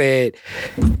when he said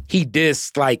he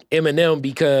dissed, like, Eminem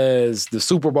because the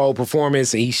Super Bowl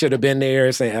performance and he should have been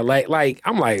there, saying, like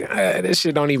I'm like, this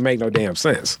shit don't even make no damn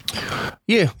sense.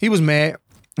 Yeah, he was mad.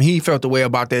 He felt the way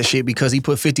about that shit because he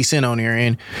put 50 Cent on there.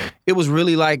 And it was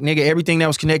really like, nigga, everything that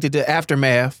was connected to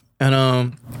Aftermath and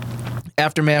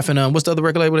what's the other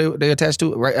record label they attached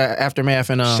to it? Right, Aftermath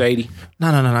and Shady.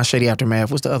 No, not Shady.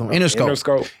 Aftermath. What's the other one?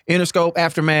 Interscope,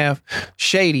 Aftermath,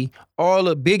 Shady. All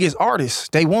the biggest artists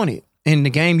they wanted in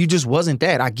the game. You just wasn't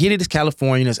that. I get it. It's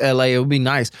California. It's LA. It would be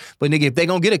nice, but nigga, if they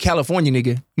gonna get a California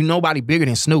nigga, you nobody bigger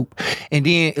than Snoop. And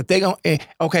then if they gonna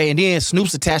and then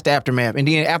Snoop's attached to Aftermath. And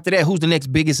then after that, who's the next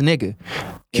biggest nigga?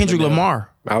 Kendrick Lamar.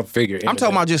 I'll figure it. I'm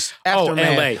talking about just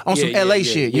Aftermath LA. on some LA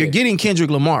shit. You're getting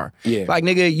Kendrick Lamar. Yeah. Like,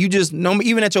 nigga, you just know,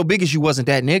 even at your biggest, you wasn't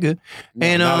that nigga. No,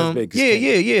 and not as big as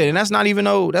yeah. And that's not even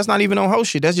no whole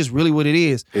shit. That's just really what it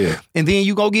is. Yeah. And then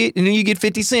you get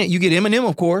 50 Cent. You get Eminem,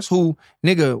 of course, who,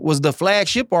 nigga, was the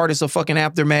flagship artist of fucking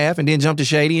Aftermath and then jumped to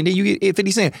Shady, and then you get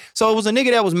 50 Cent. So it was a nigga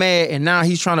that was mad, and now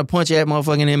he's trying to punch at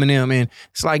motherfucking Eminem. And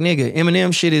it's like, nigga,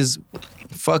 Eminem shit is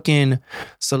fucking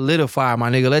solidified,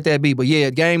 my nigga. Let that be. But yeah,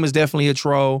 Game is definitely a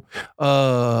troll.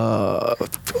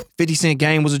 50 Cent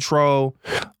Game was a troll.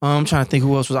 I'm trying to think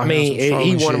who else was out here. I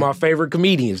mean, he one of my favorite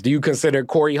comedians. Do you consider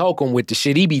Corey Holcomb with the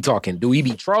shit he be talking? Do he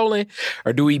be trolling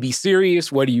or do he be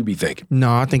serious? What do you be thinking?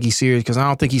 No, I think he's serious because I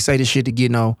don't think he say this shit to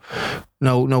get no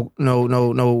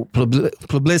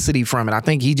publicity from it. I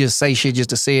think he just say shit just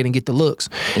to say it and get the looks.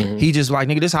 Mm-hmm. He just like,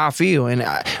 nigga, this is how I feel. And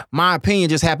my opinion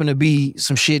just happened to be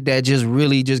some shit that just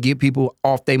really just get people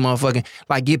off they motherfucking,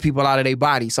 like get people out of their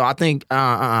body. So I think,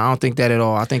 I don't think that at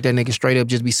all. I think that nigga straight up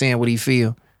just be saying what he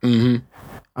feel. Mm-hmm.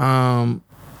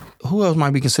 Who else might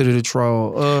be considered a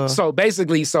troll? So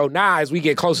now as we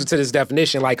get closer to this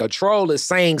definition, like a troll is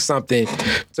saying something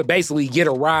to basically get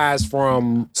a rise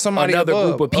from somebody another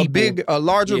above, group of people. A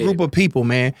larger group of people,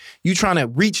 man. You trying to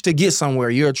reach to get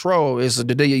somewhere. You're a troll.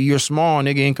 You're small,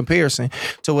 nigga, in comparison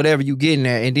to whatever you getting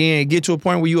at. And then get to a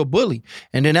point where you a bully.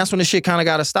 And then that's when the shit kind of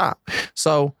got to stop.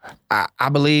 So I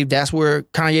believe that's where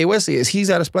Kanye West is. He's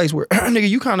at a place where, nigga,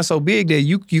 you kind of so big that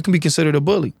you can be considered a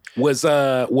bully. Was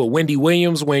Wendy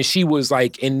Williams when she was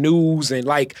like in news and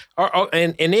like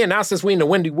and then now since we in the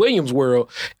Wendy Williams world,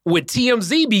 would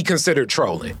TMZ be considered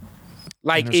trolling?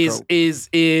 Like is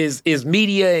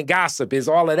media and gossip, is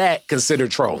all of that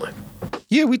considered trolling?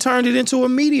 Yeah, we turned it into a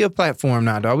media platform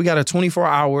now, dog. We got a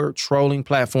 24-hour trolling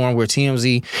platform where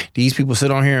TMZ, these people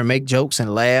sit on here and make jokes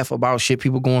and laugh about shit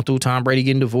people going through, Tom Brady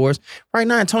getting divorced. Right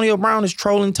now, Antonio Brown is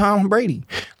trolling Tom Brady.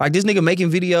 Like, this nigga making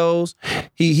videos.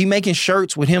 He making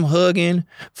shirts with him hugging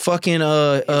fucking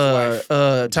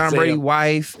Tom Brady's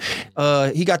wife.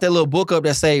 He got that little book up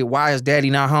that say, "Why is Daddy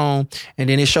not home?" And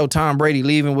then it showed Tom Brady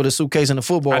leaving with a suitcase and a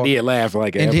football. I did laugh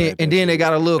like that. And then they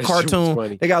got a little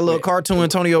cartoon. They got a little cartoon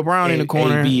Antonio Brown in the corner.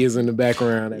 AB is in the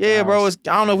background. Yeah, bro. I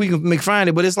don't know if we can find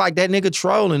it, but it's like that nigga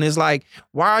trolling. It's like,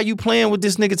 why are you playing with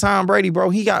this nigga Tom Brady,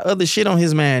 bro? He got other shit on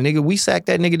his mind, nigga. We sacked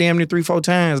that nigga damn near 3-4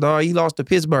 times, dog. He lost to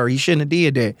Pittsburgh. He shouldn't have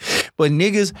did that. But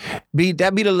niggas be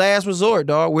the last resort,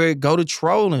 dog, where it go to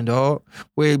trolling, dog.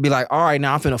 Where it be like, all right,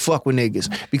 now I'm finna fuck with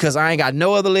niggas because I ain't got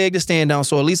no other leg to stand on,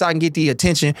 so at least I can get the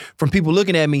attention from people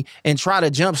looking at me and try to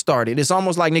jumpstart it. It's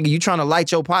almost like, nigga, you trying to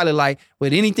light your pilot light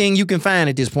with anything you can find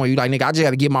at this point. You like, nigga, I just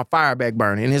got to get my fire back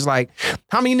burning. And it's like,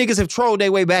 how many niggas have trolled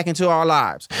their way back into our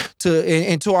lives,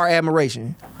 into our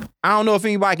admiration? I don't know if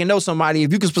anybody can know somebody.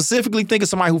 If you can specifically think of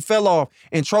somebody who fell off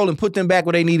and troll and put them back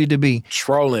where they needed to be.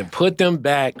 Trolling, put them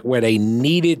back where they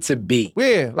needed to be.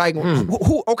 Yeah, like,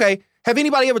 who, okay, have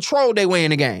anybody ever trolled their way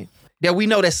in the game that we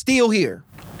know that's still here?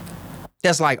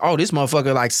 That's like, oh, this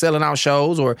motherfucker like selling out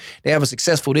shows or they have a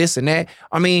successful this and that.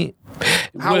 I mean,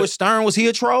 Howard Stern, was he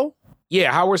a troll?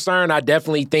 Yeah, Howard Stern, I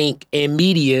definitely think in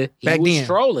media, he was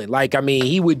trolling. Like, I mean,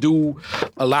 he would do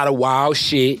a lot of wild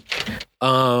shit.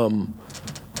 I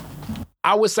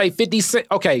would say 50 Cent.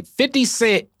 Okay, 50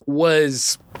 Cent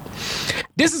was...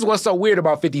 This is what's so weird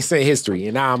about 50 Cent history,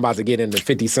 and now I'm about to get into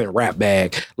 50 Cent rap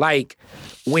bag. Like,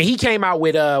 when he came out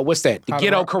with, what's that? The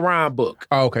Ghetto Quran book.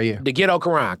 Oh, okay, yeah. The Ghetto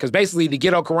Quran. Because basically, the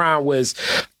Ghetto Quran was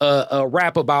a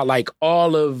rap about, like,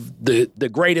 all of the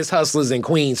greatest hustlers in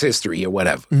Queens history or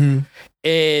whatever. Mm-hmm.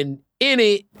 And in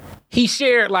it, he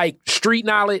shared like street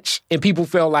knowledge, and people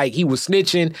felt like he was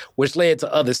snitching, which led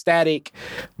to other static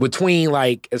between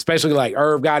like, especially like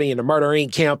Irv Gotti and the Murder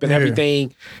Inc. camp and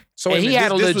everything. So and he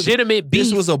had a legitimate beef.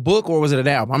 This was a book or was it an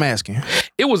album? I'm asking.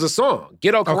 It was a song.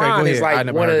 Ghetto Quran is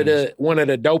like one of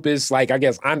the dopest, like I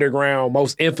guess, underground,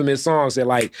 most infamous songs that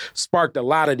like sparked a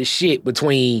lot of the shit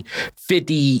between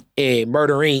 50 and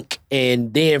Murder Inc.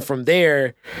 And then from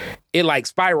there, it like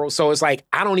spiraled. So it's like,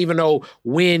 I don't even know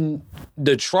when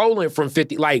the trolling from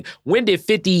 50, like when did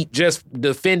 50 just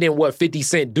defending what 50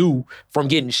 Cent do from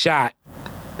getting shot?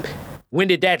 When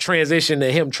did that transition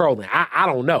to him trolling? I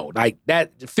don't know. Like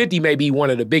that 50 may be one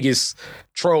of the biggest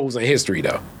trolls in history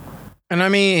though. And I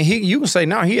mean, you can say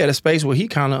now he had a space where he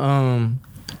kind of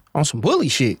on some bully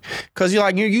shit. Cause you're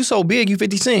like, you so big, you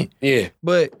 50 Cent. Yeah.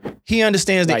 But he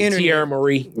understands the like internet. Tierra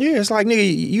Marie. Yeah, it's like,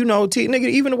 nigga, you know, nigga,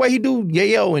 even the way he do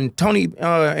Yayo and Tony,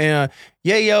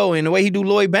 Yayo and the way he do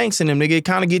Lloyd Banks and them, nigga, it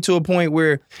kind of get to a point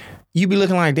where you be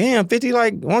looking like, damn, 50,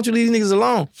 like, why don't you leave these niggas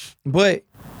alone? But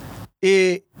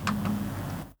it's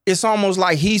almost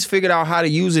like he's figured out how to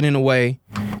use it in a way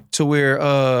to where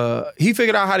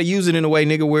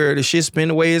nigga, where the shit spin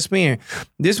the way it spin.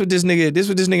 This what this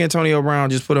nigga Antonio Brown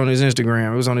just put on his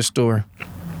Instagram. It was on his story.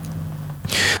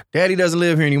 Daddy doesn't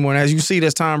live here anymore. And as you see,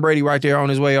 that's Tom Brady right there on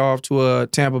his way off to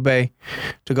Tampa Bay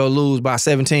to go lose by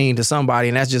 17 to somebody,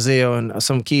 and that's Giselle and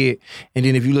some kid. And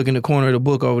then if you look in the corner of the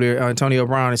book over there, Antonio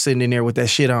Brown is sitting in there with that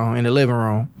shit on in the living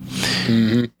room.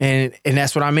 Mm-hmm. And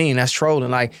that's what I mean. That's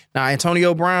trolling. Like, now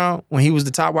Antonio Brown, when he was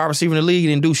the top wide receiver in the league, he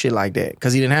didn't do shit like that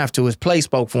because he didn't have to. His play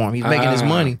spoke for him. He's making his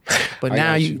money. But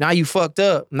now you fucked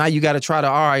up. Now you got to try to,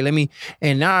 all right,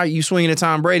 and now you swinging at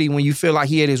Tom Brady when you feel like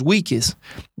he at his weakest.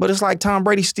 But it's like Tom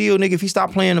Brady still, nigga, if he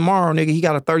stop playing tomorrow, nigga, he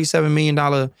got a $37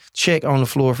 million check on the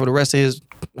floor for the rest of his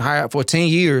for 10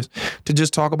 years to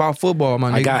just talk about football,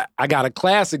 my nigga. I got a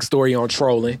classic story on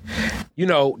trolling. You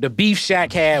know, the beef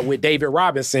Shaq had with David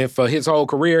Robinson for his whole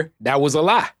career, that was a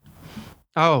lie.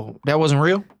 Oh, that wasn't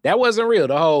real? That wasn't real.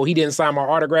 The whole, he didn't sign my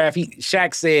autograph.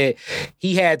 Shaq said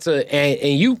he had to,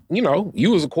 and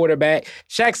you was a quarterback.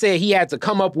 Shaq said he had to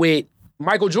come up with,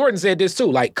 Michael Jordan said this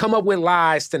too, like come up with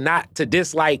lies to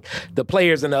dislike the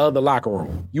players in the other locker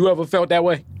room. You ever felt that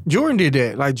way? Jordan did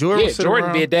that. Like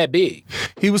Jordan did that big.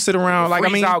 He would sit around like,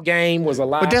 freeze out game was a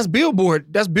lie. But that's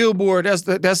billboard. That's billboard.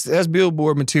 That's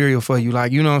billboard material for you.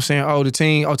 Like, you know what I'm saying? Oh, the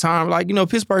team. Oh, Tom. Like, you know,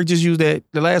 Pittsburgh just used that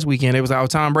the last weekend. It was like, oh,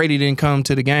 Tom Brady didn't come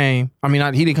to the game. I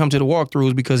mean, he didn't come to the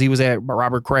walkthroughs because he was at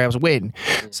Robert Kraft's wedding.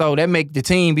 So that make the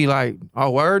team be like, oh,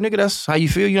 word, nigga, that's how you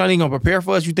feel. You're not even gonna prepare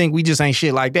for us. You think we just ain't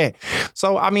shit like that.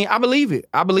 So I mean, I believe it.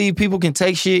 I believe people can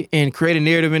take shit and create a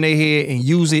narrative in their head and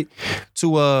use it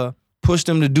to push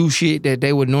them to do shit that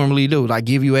they would normally do, like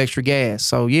give you extra gas.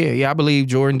 So yeah, I believe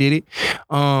Jordan did it.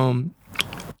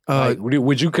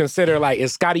 Would you consider, like,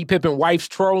 is Scottie Pippen wife's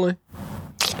trolling?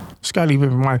 Scottie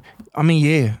Pippen wife. I mean,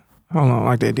 yeah. Hold on,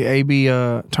 like that. Did AB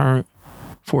turn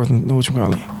fourth? What you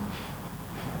call it?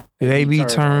 Did AB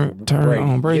turn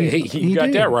on Brady? Yeah, he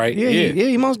got that right. Yeah,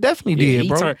 he most definitely did,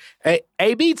 bro.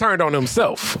 AB turned on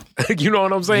himself. You know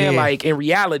what I'm saying? Yeah. Like, in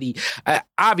reality,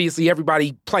 obviously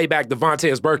everybody play back the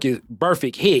Vontaze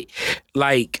Burfict hit.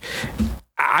 Like,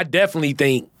 I definitely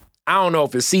think, I don't know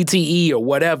if it's CTE or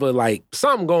whatever, like,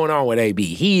 something going on with AB.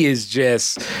 He is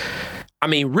just, I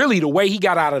mean, really the way he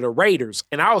got out of the Raiders,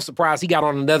 and I was surprised he got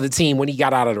on another team when he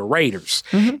got out of the Raiders.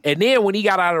 Mm-hmm. And then when he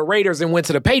got out of the Raiders and went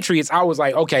to the Patriots, I was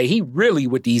like, okay, he really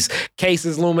with these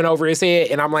cases looming over his head.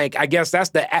 And I'm like, I guess that's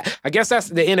the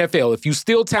NFL. If you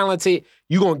still talented,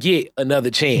 you're going to get another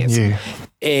chance. Yeah.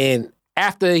 And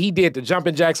after he did the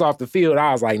jumping jacks off the field,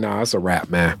 I was like, nah, it's a wrap,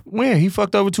 man. Yeah, he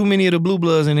fucked over too many of the blue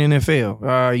bloods in the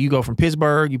NFL. You go from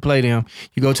Pittsburgh, you play them.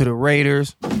 You go to the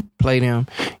Raiders, play them.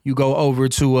 You go over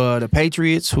to the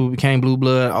Patriots, who became blue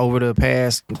blood over the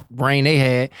past reign they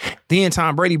had. Then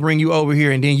Tom Brady bring you over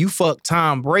here, and then you fuck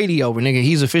Tom Brady over, nigga.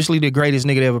 He's officially the greatest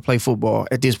nigga to ever play football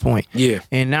at this point. Yeah.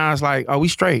 And now it's like, we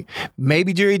straight.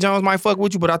 Maybe Jerry Jones might fuck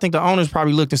with you, but I think the owners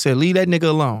probably looked and said, leave that nigga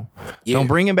alone. Yeah. Don't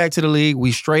bring him back to the league.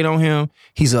 We straight on him.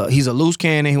 He's a loose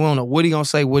cannon. He won't know what he gonna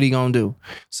say, what he gonna do.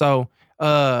 So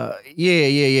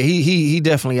he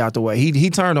definitely out the way. He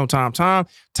turned on Tom.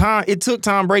 It took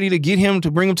Tom Brady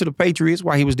to bring him to the Patriots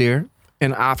while he was there.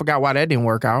 And I forgot why that didn't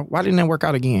work out. Why didn't that work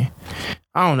out again?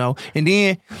 I don't know. And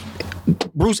then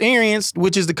Bruce Arians,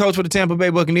 which is the coach for the Tampa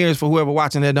Bay Buccaneers, for whoever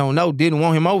watching that don't know, didn't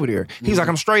want him over there. He's like,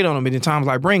 I'm straight on him. And then Tom's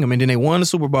like, bring him. And then they won the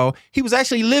Super Bowl. He was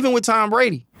actually living with Tom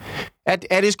Brady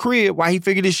at his crib while he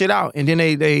figured this shit out. And then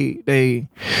he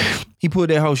put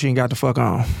that whole shit and got the fuck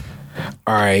on.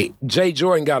 All right. Jay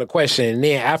Jordan got a question. And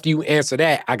then after you answer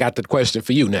that, I got the question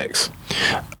for you next.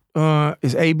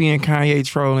 is AB and Kanye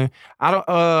trolling?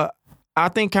 I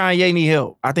think Kanye need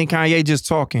help. I think Kanye just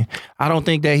talking. I don't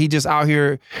think that he just out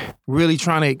here really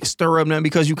trying to stir up nothing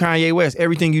because you Kanye West.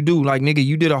 Everything you do, like nigga,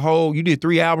 you did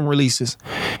 3 album releases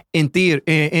in theater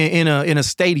in a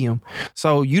stadium.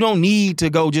 So you don't need to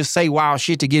go just say wild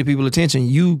shit to get people attention.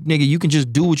 You nigga, you can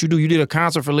just do what you do. You did a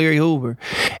concert for Larry Hoover,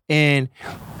 and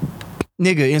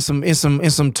nigga in some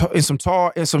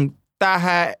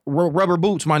thigh-high rubber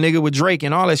boots, my nigga, with Drake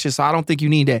and all that shit. So I don't think you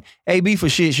need that. AB for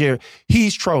shit share,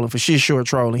 he's trolling for shit sure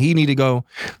trolling. He need to go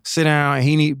sit down.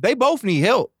 They both need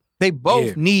help. They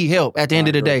both need help at the end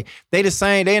of the day. They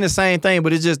in the same thing,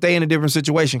 but it's just they in a different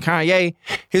situation. Kanye,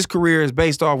 his career is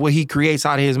based off what he creates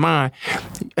out of his mind.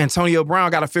 Antonio Brown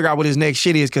got to figure out what his next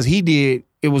shit is because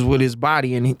it was with his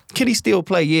body. And can he still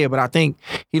play? Yeah, but I think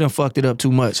he done fucked it up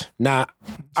too much. Now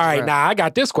I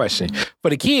got this question.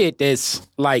 For the kid that's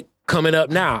like coming up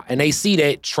now and they see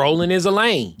that trolling is a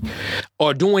lane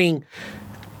or doing,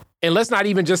 and let's not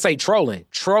even just say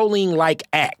trolling like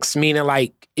acts, meaning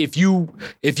like if you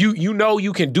know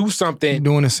you can do something.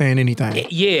 Doing and saying anything.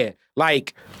 Yeah,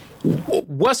 like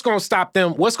what's going to stop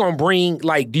them? What's going to bring,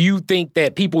 like, do you think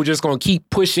that people just going to keep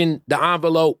pushing the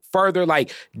envelope further?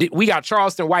 Like, we got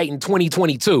Charleston White in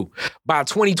 2022. By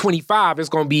 2025, it's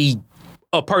going to be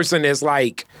a person that's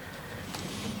like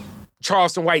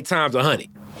Charleston White times 100.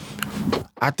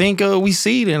 I think we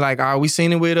see it, and like we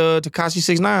seen it with Tekashi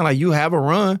 6ix9ine. Like you have a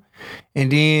run,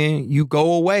 and then you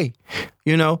go away,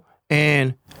 you know.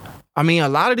 And I mean, a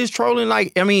lot of this trolling,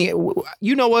 like I mean,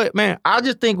 you know what, man? I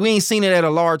just think we ain't seen it at a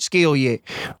large scale yet.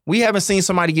 We haven't seen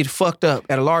somebody get fucked up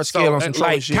at a large scale on some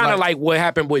trolling shit. Kind of like what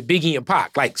happened with Biggie and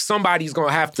Pac. Like somebody's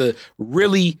gonna have to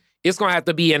really. It's gonna have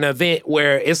to be an event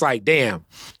where it's like, damn,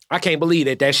 I can't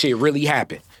believe that shit really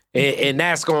happened. And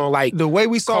that's going to like the way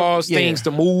we saw cause things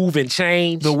to move and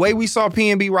change. The way we saw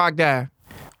PNB Rock die,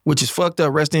 which is fucked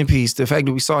up, rest in peace. The fact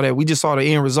that we saw that, we just saw the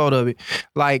end result of it.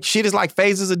 Like, shit is like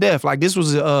phases of death. Like, this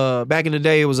was, back in the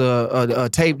day, it was a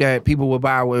tape that people would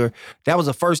buy where that was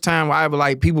the first time where I ever,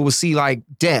 like, people would see, like,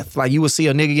 death. Like, you would see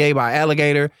a nigga get by an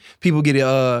alligator, people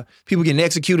getting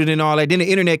executed and all that. Then the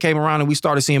internet came around and we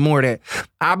started seeing more of that.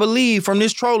 I believe from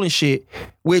this trolling shit,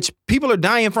 which people are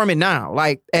dying from it now,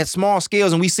 like, at small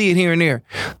scales, and we see it here and there.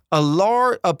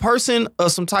 A person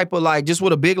of some type of like just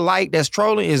with a big light that's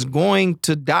trolling is going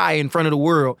to die in front of the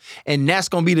world, and that's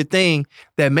gonna be the thing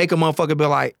that make a motherfucker be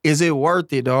like, is it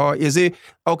worth it, dog? Is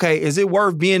it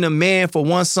worth being a man for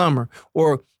one summer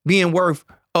or being worth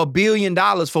 $1 billion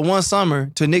for one summer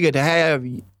to nigga to have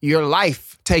your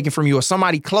life taken from you or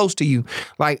somebody close to you?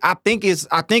 Like, I think it's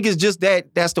just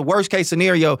that's the worst case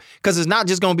scenario, because it's not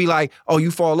just gonna be like, oh,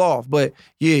 you fall off, but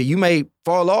yeah, you may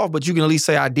fall off, but you can at least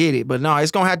say I did it. But no, it's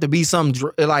gonna have to be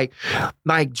something like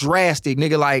drastic,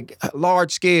 nigga, like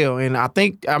large scale. And I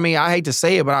hate to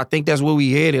say it, but I think that's where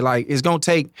we headed. Like, it's gonna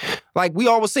take, like we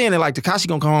always saying it, like Tekashi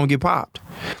gonna come home and get popped,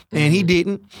 and he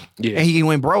didn't, and he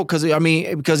went broke because he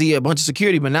had a bunch of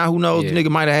security. But now who knows? The nigga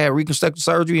might have had reconstructive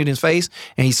surgery in his face,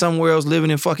 and he's somewhere else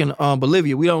living in fucking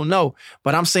Bolivia. We don't know.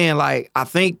 But I'm saying, like, I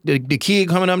think the kid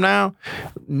coming up now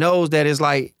knows that it's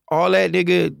like all that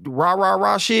nigga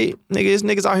rah shit, nigga. This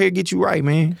niggas out here get you right,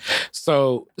 man.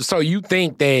 So you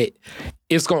think that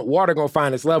water gonna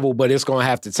find its level, but it's gonna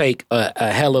have to take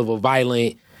a hell of a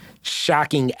violent,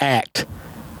 shocking act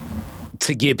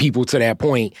to get people to that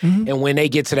point. Mm-hmm. And when they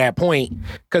get to that point,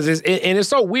 because it's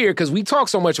so weird, because we talk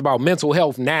so much about mental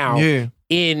health now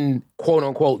in quote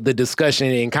unquote the discussion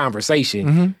and conversation,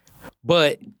 mm-hmm.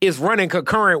 but it's running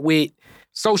concurrent with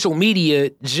social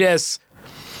media just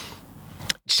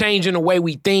changing the way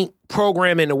we think,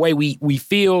 programming the way we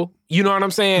feel. You know what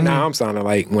I'm saying? Mm-hmm. Now I'm sounding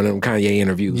like one of them Kanye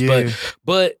interviews. Yeah.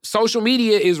 But social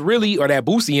media is really, or that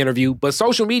Boosie interview, but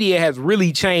social media has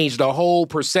really changed the whole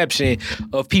perception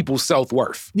of people's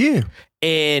self-worth. Yeah.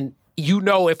 And you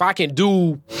know, if I can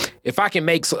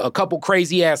make a couple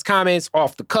crazy ass comments,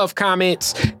 off the cuff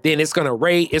comments, then it's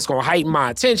gonna heighten my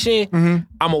attention. Mm-hmm.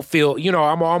 I'm gonna feel, I'm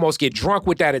gonna almost get drunk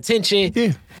with that attention.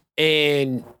 Yeah.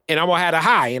 And I'm gonna have a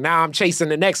high, and now I'm chasing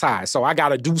the next high. So I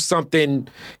gotta do something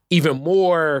even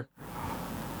more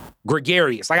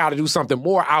gregarious. I gotta do something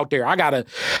more out there. I gotta,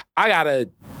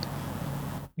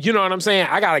 you know what I'm saying?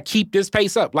 I gotta keep this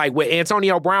pace up. Like with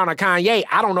Antonio Brown or Kanye,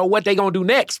 I don't know what they gonna do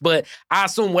next, but I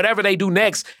assume whatever they do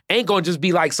next ain't gonna just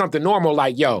be like something normal,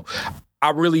 like, yo,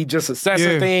 I really just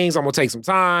assessing things. I'm gonna take some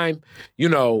time.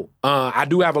 I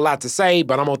do have a lot to say,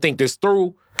 but I'm gonna think this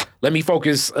through. Let me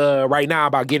focus right now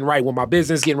about getting right with my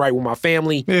business, getting right with my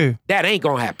family. Yeah. That ain't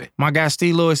gonna happen. My guy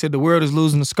Steve Lewis said the world is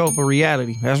losing the scope of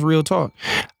reality. That's real talk.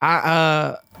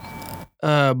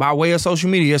 by way of social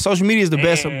media. Social media is the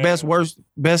best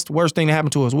worst thing that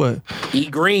happened to us. What? E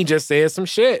Green just said some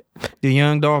shit. The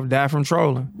young Dolph died from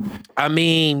trolling. I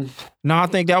mean, no, I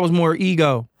think that was more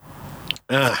ego.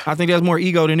 I think that's more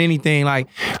ego than anything. Like,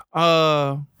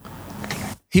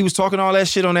 he was talking all that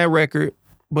shit on that record.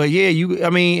 But yeah,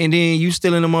 and then you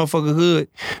still in the motherfucker hood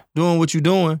doing what you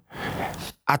doing.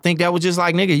 I think that was just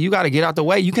like, nigga, you got to get out the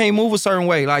way. You can't move a certain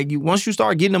way. Like, once you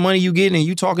start getting the money you getting and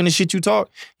you talking the shit you talk,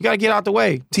 you got to get out the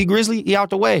way. T Grizzly, he out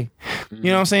the way. You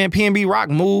know what I'm saying? PNB Rock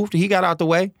moved. He got out the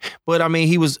way. But I mean,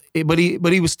 he was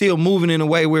still moving in a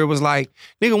way where it was like,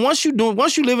 nigga, once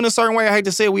you live in a certain way, I hate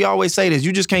to say it, we always say this,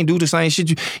 you just can't do the same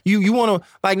shit. You want to,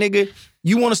 like, nigga,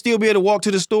 you want to still be able to walk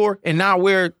to the store and not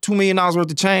wear $2 million worth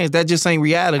of chains. That just ain't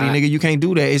reality, nigga. You can't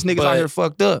do that. It's niggas out here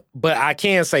fucked up. But I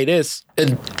can say this.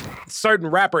 Certain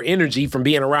rapper energy from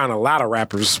being around a lot of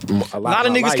rappers. A lot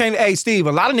of niggas can't. Hey, Steve,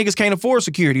 a lot of niggas can't afford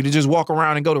security to just walk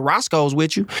around and go to Roscoe's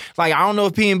with you. Like, I don't know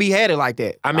if PNB had it like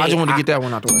that. I just wanted to get that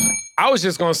one out the way. I was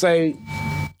just gonna say,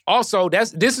 also,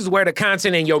 this is where the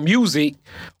content in your music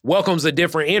welcomes a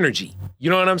different energy. You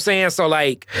know what I'm saying? So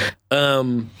like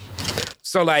on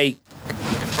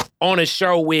a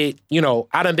show with,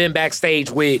 I done been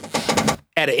backstage with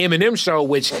at an Eminem show,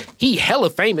 which he hella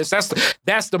famous.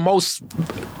 That's the most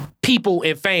people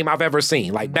in fame I've ever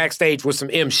seen, like backstage with some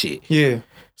M shit. Yeah.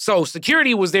 So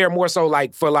security was there more so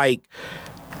like for like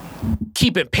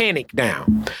keeping panic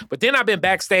down. But then I've been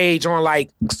backstage on like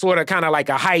sort of kind of like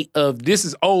a height of, this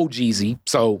is old Jeezy.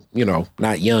 So,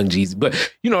 not young Jeezy,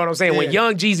 but you know what I'm saying? Yeah. When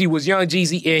young Jeezy was young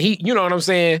Jeezy and he, you know what I'm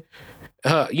saying?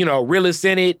 Realest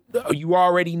in it, you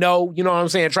already know, you know what I'm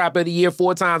saying? Trap of the year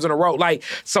 4 times in a row. Like,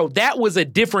 so that was a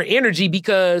different energy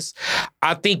because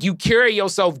I think you carry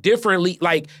yourself differently.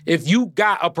 Like, if you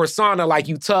got a persona like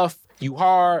you tough, you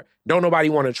hard, don't nobody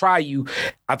want to try you,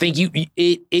 I think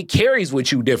it carries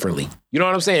with you differently. You know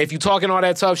what I'm saying? If you talking all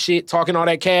that tough shit, talking all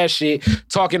that cash shit,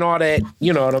 talking all that,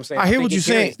 you know what I'm saying? I hear what you're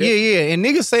saying. Yeah. And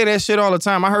niggas say that shit all the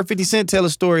time. I heard 50 Cent tell a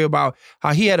story about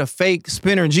how he had a fake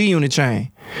Spinner G-Unit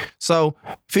chain. So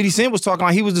 50 Cent was talking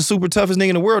like he was the super toughest nigga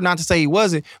in the world. Not to say he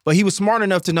wasn't, but he was smart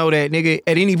enough to know that, nigga,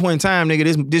 at any point in time,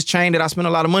 nigga, this chain that I spent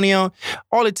a lot of money on,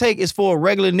 all it take is for a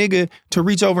regular nigga to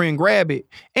reach over and grab it.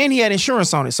 And he had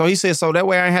insurance on it. So he said, so that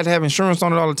way I ain't had to have insurance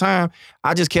on it all the time.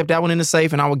 I just kept that one in the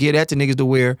safe and I would give that to niggas to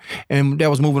wear. And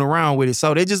that was moving around with it.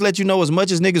 So they just let you know, as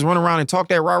much as niggas run around and talk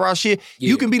that rah-rah shit,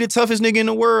 you can be the toughest nigga in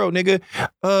the world, nigga.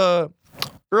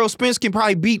 Earl Spence can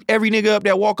probably beat every nigga up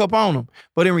that walk up on him.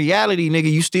 But in reality, nigga,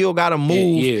 you still gotta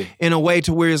move in a way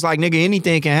to where it's like, nigga,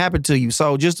 anything can happen to you.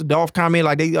 So just a Dolph comment,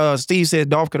 like Steve said,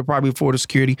 Dolph could have probably afforded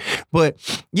security. But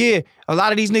yeah, a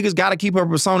lot of these niggas gotta keep up a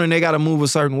persona and they gotta move a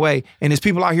certain way. And there's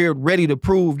people out here ready to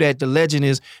prove that the legend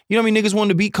is, you know what I mean? Niggas want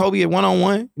to beat Kobe at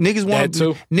one-on-one. Niggas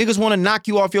want to knock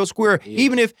you off your square.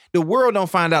 Even if the world don't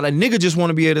find out, a nigga just want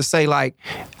to be able to say like,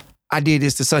 I did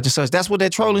this to such and such. That's what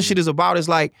that trolling shit is about. It's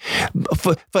like,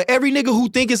 for every nigga who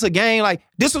think it's a game, like,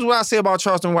 this is what I say about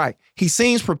Charleston White. He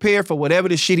seems prepared for whatever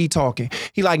the shit he talking.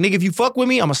 He like, nigga, if you fuck with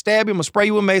me, I'm gonna stab you, I'm gonna spray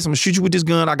you with mace, I'm gonna shoot you with this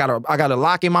gun, I got a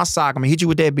lock in my sock, I'm gonna hit you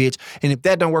with that bitch, and if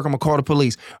that don't work, I'm gonna call the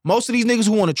police. Most of these niggas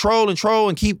who want to troll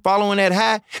and keep following that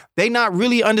high, they not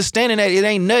really understanding that it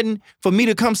ain't nothing for me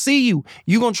to come see you.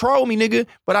 You gonna troll me, nigga,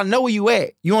 but I know where you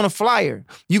at. You on a flyer.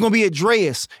 You gonna be at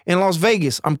Dreas in Las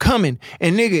Vegas. I'm coming.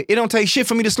 And nigga, it don't take shit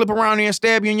for me to slip around there and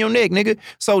stab you in your neck, nigga.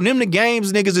 So them the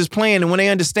games niggas is playing, and when they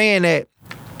understand that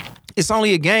it's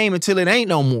only a game until it ain't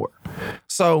no more.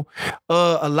 So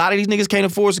a lot of these niggas can't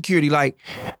afford security. Like,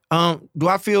 do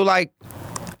I feel like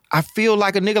a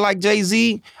nigga like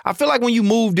Jay-Z? I feel like when you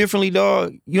move differently,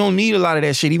 dog, you don't need a lot of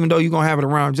that shit, even though you're going to have it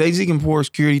around. Jay-Z can pour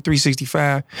security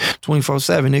 365,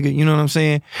 24/7, nigga. You know what I'm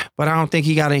saying? But I don't think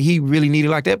he really need it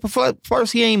like that. But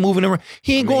first, he ain't moving around.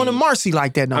 He ain't going to Marcy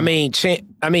like that no more.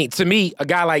 I mean, to me, a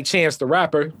guy like Chance the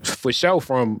Rapper, for sure,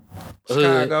 from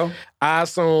Chicago. Hood, I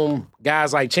assume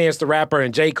guys like Chance the Rapper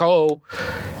and J. Cole,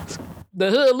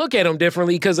 the hood look at them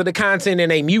differently because of the content in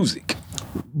their music.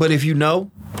 But if you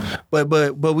know,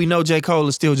 but we know J. Cole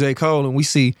is still J. Cole, and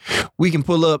we can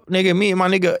pull up, nigga, me and my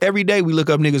nigga, every day we look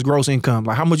up niggas' gross income.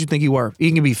 Like, how much you think he worth?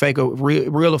 He can be fake or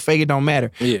real or fake, it don't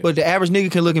matter. Yeah. But the average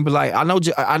nigga can look and be like, I know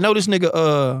this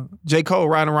nigga, J. Cole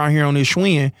riding around here on this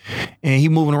Schwinn, and he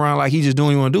moving around like he just doing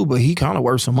what he want to do, but he kind of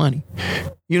worth some money.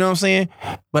 You know what I'm saying?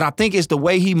 But I think it's the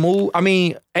way he moved. I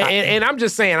mean, and I'm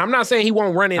just saying, I'm not saying he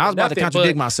won't run into. I was about nothing, to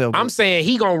contradict myself. I'm saying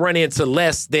he gonna run into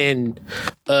less than,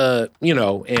 and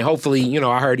hopefully,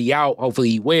 I heard he out.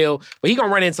 Hopefully he will, but he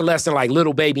gonna run into less than like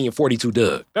Lil Baby and 42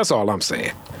 Dugg. That's all I'm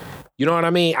saying. You know what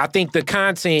I mean? I think the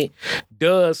content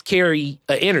does carry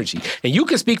an energy. And you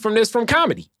can speak from this from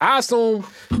comedy. I assume,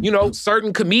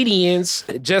 certain comedians,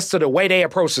 just to the way they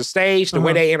approach the stage, the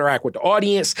way they interact with the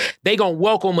audience, they gonna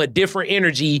welcome a different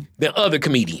energy than other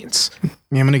comedians.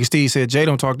 Yeah, my nigga Steve said Jay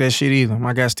don't talk that shit either.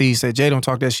 My guy Steve said Jay don't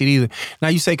talk that shit either. Now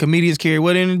you say comedians carry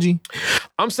what energy?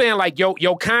 I'm saying like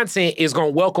your content is gonna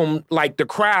welcome like the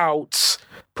crowd's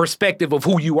perspective of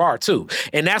who you are too.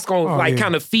 And that's gonna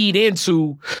kind of feed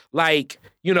into like,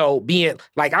 being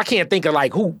like, I can't think of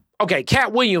like who. Okay,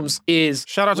 Cat Williams is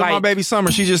shout out to my baby Summer.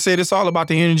 She just said it's all about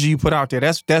the energy you put out there.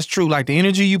 That's true. Like the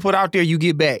energy you put out there, you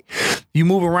get back. You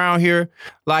move around here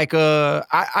like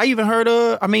I even heard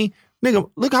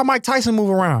nigga, look how Mike Tyson move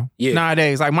around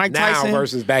nowadays. Like Mike Tyson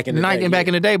versus back in the day. Back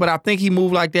in the day, but I think he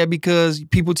moved like that because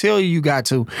people tell you got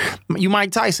to. You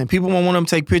Mike Tyson. People won't want them to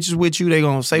take pictures with you. They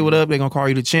gonna say what up. They gonna call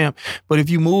you the champ. But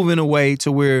if you move in a way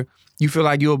to where you feel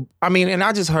like and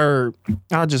I just heard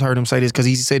him say this because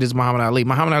he said this to Muhammad Ali.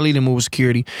 Muhammad Ali didn't move with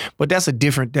security, but that's a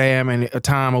different damn and a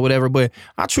time or whatever. But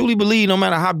I truly believe no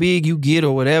matter how big you get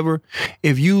or whatever,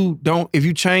 if you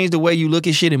change the way you look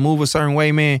at shit and move a certain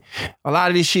way, man, a lot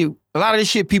of this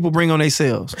shit people bring on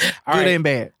themselves, good and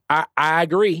bad. I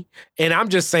agree. And I'm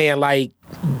just saying, like,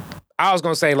 I was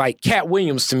going to say, like, Cat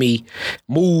Williams to me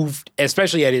moved,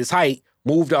 especially at his height,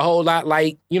 moved a whole lot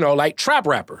like trap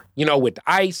rapper, with the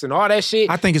ice and all that shit.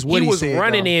 I think it's what he was said,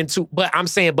 running though. into, but I'm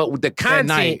saying, but with the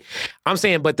content,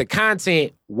 the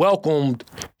content welcomed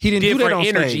he didn't do that on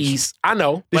energies. Stage. I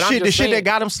know. The shit that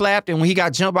got him slapped and when he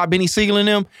got jumped by Benny Siegel and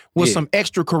them was some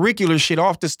extracurricular shit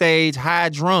off the stage, high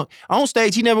drunk. On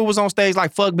stage, he never was on stage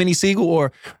like fuck Benny Siegel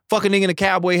or fuck a nigga in a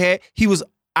cowboy hat. He was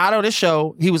out of the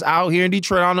show. He was out here in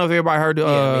Detroit. I don't know if everybody heard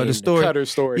the story. The Cutters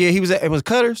story. Yeah, it was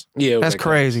Cutters? Yeah. That's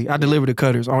crazy. I delivered the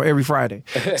Cutters on every Friday.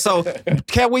 So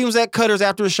Cat Williams at Cutters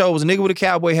after the show was a nigga with a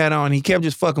cowboy hat on. He kept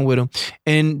just fucking with him.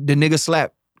 And the nigga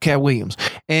slapped Cat Williams.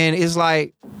 And it's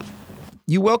like,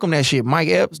 you welcome that shit. Mike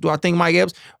Epps, do I think Mike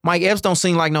Epps don't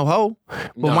seem like no hoe.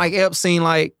 But no. Mike Epps seemed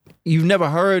like you've never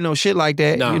heard no shit like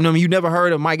that. No. You know what I mean? You never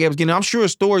heard of Mike Epps getting, I'm sure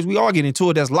stories, we all get into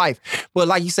it, that's life. But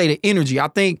like you say, the energy, I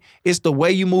think it's the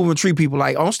way you move and treat people.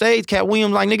 Like on stage, Cat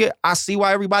Williams, like nigga, I see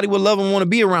why everybody would love him and want to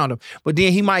be around him. But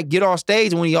then he might get off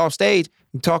stage, and when he off stage,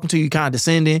 he talking to you kind of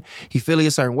descending, he feeling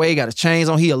a certain way, got his chains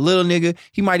on, he a little nigga,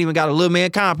 he might even got a little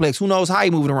man complex. Who knows how he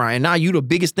moving around? And now you the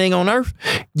biggest thing on earth.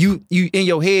 You in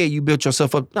your head, you built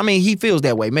yourself up. I mean, he feels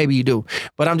that way. Maybe you do.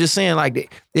 But I'm just saying,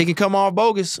 like, they can come off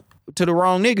bogus to the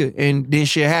wrong nigga and then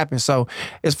shit happens. So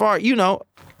as far, I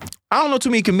don't know too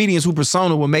many comedians who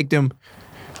persona will make them,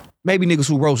 maybe niggas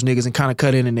who roast niggas and kind of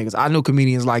cut into niggas. I know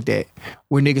comedians like that,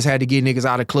 where niggas had to get niggas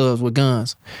out of clubs with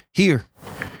guns. Here,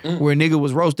 where a nigga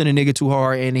was roasting a nigga too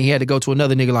hard and he had to go to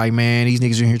another nigga like, man, these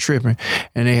niggas in here tripping.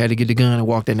 And they had to get the gun and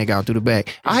walk that nigga out through the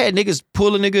back. I had niggas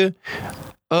pull a nigga,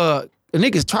 the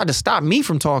niggas tried to stop me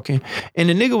from talking, and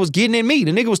the nigga was getting at me.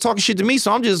 The nigga was talking shit to me,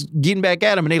 so I'm just getting back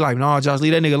at him, and they like, nah, Josh,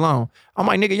 leave that nigga alone. I'm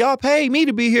like, nigga, y'all paid me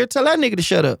to be here. Tell that nigga to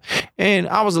shut up. And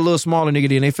I was a little smaller nigga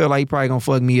then. They felt like he probably gonna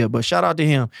fuck me up. But shout out to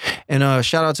him. And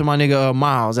shout out to my nigga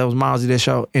Miles. That was Miles at that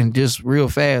show. And just real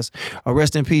fast,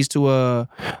 rest in peace to,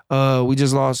 we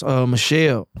just lost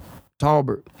Michelle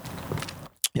Talbert.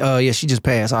 Yeah, she just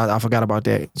passed. I forgot about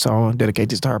that. So I'll dedicate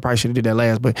this to her. Probably should have did that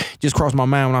last, but just crossed my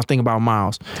mind when I was thinking about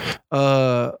Miles.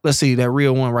 Let's see, that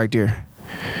real one right there.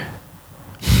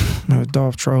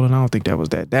 Dolph trolling, I don't think that was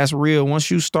that. That's real.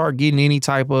 Once you start getting any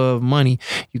type of money,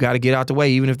 you got to get out the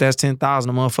way. Even if that's 10,000,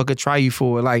 a motherfucker try you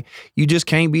for it. Like, you just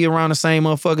can't be around the same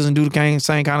motherfuckers and do the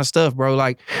same kind of stuff, bro.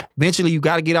 Like, eventually you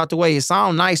got to get out the way. It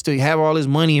sounds nice to have all this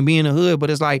money and be in the hood, but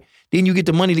it's like, then you get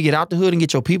the money to get out the hood and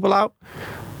get your people out.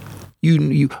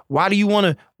 Why did you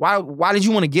want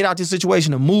to get out this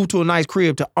situation to move to a nice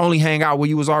crib to only hang out where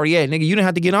you was already at? Nigga, you didn't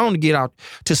have to get on to get out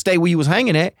to stay where you was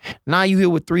hanging at. Now you here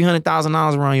with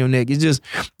 $300,000 around your neck. It's just,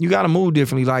 you got to move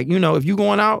differently. Like, if you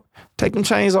going out, take them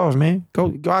chains off, man.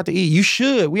 Go out to eat. You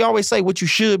should. We always say what you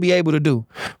should be able to do,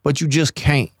 but you just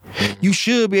can't. You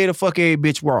should be able to fuck every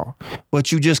bitch raw,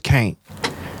 but you just can't.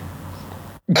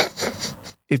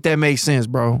 If that makes sense,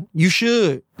 bro. You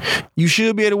should. You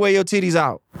should be able to wear your titties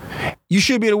out. You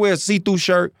should be able to wear a see-through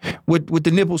shirt with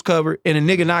the nipples covered and a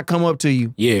nigga not come up to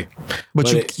you. Yeah.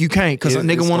 But you can't, because a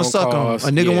nigga want to suck him.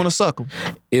 A nigga want to suck him.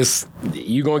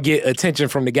 You going to get attention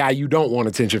from the guy you don't want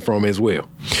attention from as well.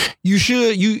 You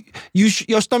should.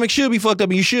 Your stomach should be fucked up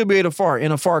and you should be able to fart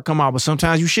and a fart come out, but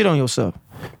sometimes you shit on yourself.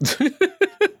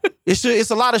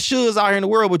 It's a lot of shoulds out here in the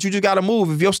world, but you just got to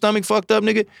move. If your stomach fucked up,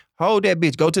 nigga, hold that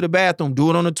bitch. Go to the bathroom. Do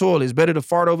it on the toilet. It's better to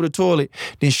fart over the toilet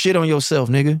than shit on yourself,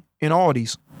 nigga. In all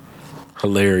these.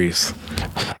 Hilarious.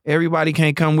 Everybody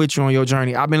can't come with you on your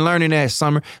journey. I've been learning that.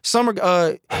 Summer,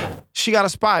 she got a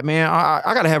spot, man.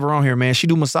 I gotta have her on here, man. She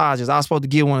do massages. I was supposed to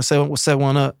get one and set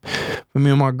one up for me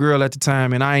and my girl at the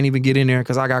time, and I ain't even get in there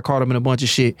because I got caught up in a bunch of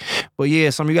shit. But yeah,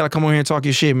 Summer, you gotta come on here and talk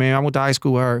your shit, man. I went to high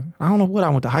school with her. I don't know what I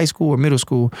went to high school or middle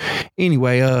school.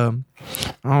 Anyway, I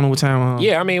don't know what time.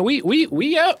 Yeah, I mean,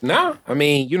 we up now. I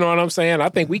mean, you know what I'm saying? I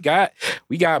think we got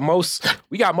most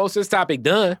of this topic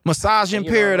done. Massage in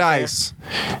Paradise.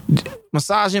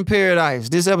 Massage in Paradise.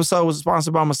 This episode was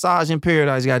sponsored by Massage in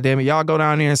Paradise, goddammit. Y'all go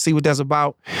down there and see what that's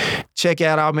about. Check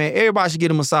that out, man. Everybody should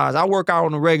get a massage. I work out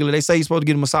on the regular. They say you're supposed to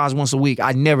get a massage once a week.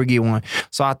 I never get one.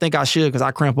 So I think I should because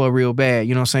I cramp up real bad.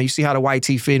 You know what I'm saying? You see how the white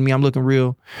tee fit me? I'm looking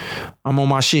real. I'm on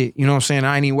my shit. You know what I'm saying?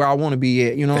 I ain't even where I want to be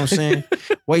at. You know what I'm saying?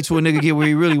 Wait till a nigga get where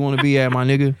he really want to be at, my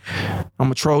nigga. I'm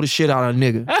going to troll the shit out of a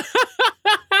nigga.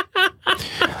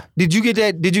 Did you get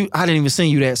that? I didn't even send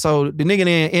you that. So the nigga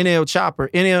in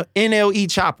NLE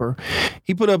Chopper,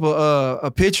 he put up a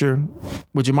picture,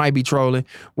 which it might be trolling,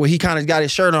 where he kind of got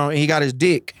his shirt on and he got his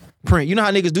dick print. You know how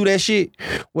niggas do that shit?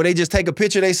 Where they just take a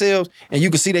picture of themselves and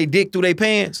you can see they dick through their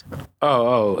pants?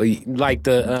 Oh, like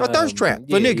the... a thirst trap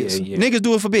for niggas. Yeah. Niggas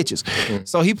do it for bitches.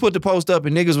 So he put the post up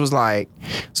and niggas was like,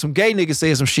 some gay niggas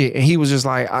said some shit and he was just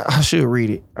like, I should read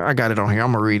it. I got it on here.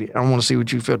 I'm gonna read it. I want to see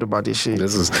what you felt about this shit.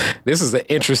 This is an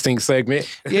interesting segment.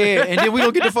 Yeah, and then we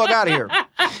gonna get the fuck out of here.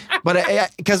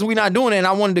 But because we not doing it and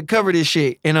I wanted to cover this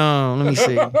shit. And let me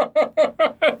see.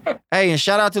 Hey, and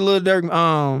shout out to Lil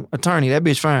Durk attorney. That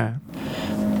bitch fine.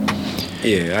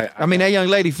 Yeah. I mean, that young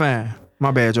lady fine.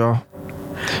 My bad, y'all.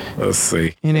 Let's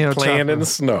see. Playing in the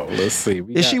snow. Let's see.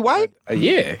 Is she white?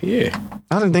 Yeah.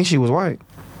 I didn't think she was white.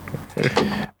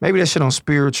 Maybe that shit on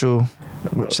Spiritual,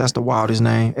 which that's the wildest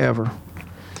name ever.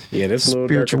 Yeah, that's Lil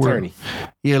Durk attorney.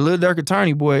 Yeah, Lil Durk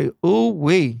attorney, boy. Ooh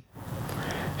wee.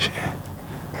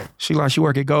 She like she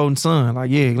work at Golden Sun.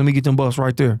 Like, yeah, let me get them bucks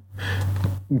right there.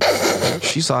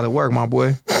 She saw the work, my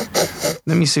boy.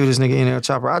 Let me see what this nigga in there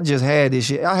Chopper. I just had this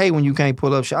shit. I hate when you can't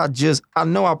pull up shit. I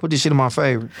know I put this shit in my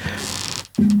favorite.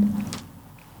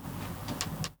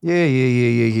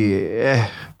 Yeah.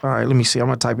 All right, let me see. I'm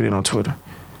gonna type it in on Twitter.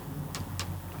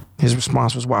 His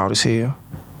response was wild as hell.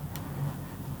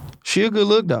 She a good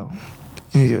look though.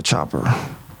 Yeah, Chopper.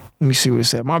 Let me see what it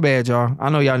said. My bad, y'all. I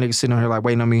know y'all niggas sitting on here like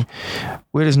waiting on me.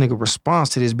 Where this nigga response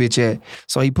to this bitch at?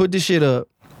 So he put this shit up.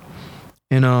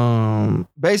 And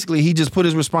basically, he just put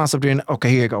his response up there and, okay,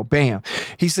 here you go. Bam.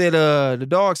 He said, the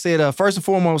dog said, first and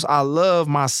foremost, I love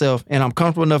myself and I'm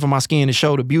comfortable enough in my skin to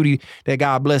show the beauty that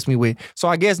God blessed me with. So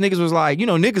I guess niggas was like,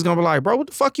 niggas gonna be like, bro, what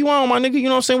the fuck you on, my nigga? You know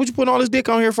what I'm saying? What you putting all this dick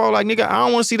on here for? Like, nigga, I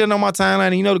don't want to see that on my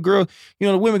timeline. And the girl,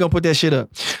 the women gonna put that shit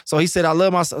up. So he said, I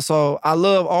love myself. So I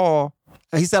love all.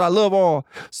 He said, I love all,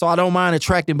 so I don't mind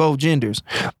attracting both genders.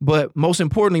 But most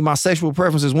importantly, my sexual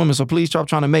preference is women, so please stop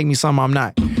trying to make me something I'm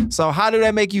not. So how did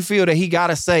that make you feel that he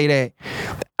gotta say that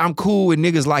I'm cool with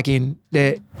niggas liking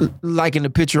the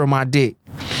picture of my dick?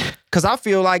 Cause I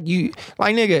feel like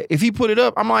nigga, if he put it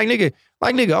up, I'm like, nigga,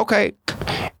 okay.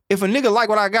 If a nigga like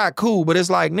what I got, cool. But it's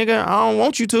like, nigga, I don't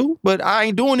want you to, but I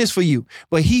ain't doing this for you.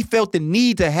 But he felt the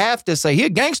need to have to say, he a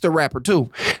gangster rapper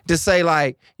too, to say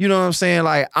like, you know what I'm saying?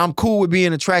 Like, I'm cool with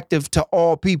being attractive to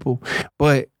all people,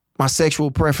 but my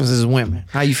sexual preference is women.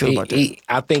 How you feel about that?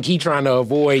 I think he trying to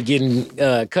avoid getting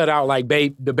cut out like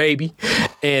the baby.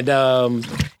 And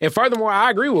furthermore, I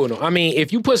agree with him. I mean,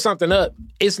 if you put something up,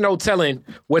 it's no telling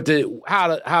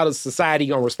how the society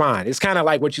gonna respond. It's kind of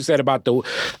like what you said about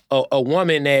a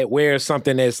woman that wears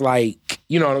something that's like,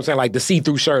 you know what I'm saying, like the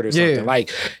see-through shirt or something. Yeah.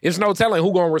 Like, it's no telling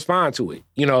who gonna respond to it.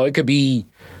 It could be,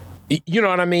 you know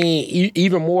what I mean,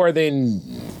 even more than,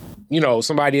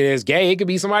 somebody that's gay. It could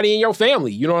be somebody in your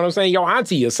family. You know what I'm saying? Your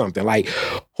auntie or something. Like,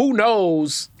 who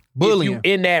knows? Bullying. If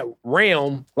you in that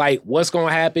realm, like what's gonna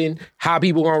happen, how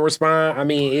people gonna respond. I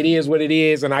mean, it is what it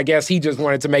is, and I guess he just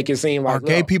wanted to make it seem like Are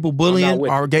gay people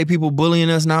bullying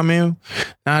us now, man?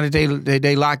 Now that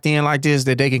they locked in like this,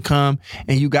 that they can come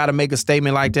and you gotta make a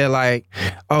statement like that, like,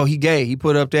 oh, he gay, he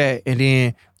put up that, and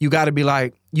then you gotta be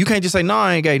like, you can't just say, no,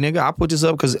 I ain't gay, nigga. I put this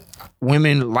up because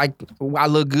women like, I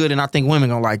look good and I think women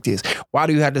gonna like this. Why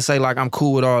do you have to say like I'm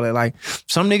cool with all that? Like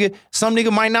some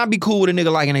nigga might not be cool with a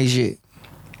nigga liking they shit.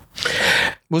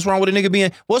 What's wrong with a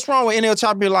nigga what's wrong with NL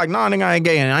Chopper being like, nah, nigga, I ain't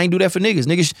gay and I ain't do that for niggas.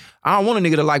 Niggas, I don't want a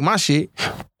nigga to like my shit.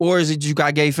 Or is it you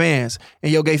got gay fans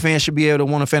and your gay fans should be able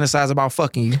to want to fantasize about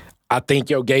fucking you? I think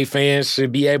your gay fans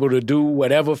should be able to do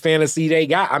whatever fantasy they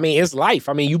got. I mean, it's life.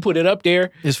 I mean, you put it up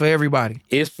there. It's for everybody.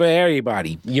 It's for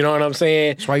everybody. You know what I'm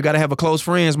saying? That's why you got to have a close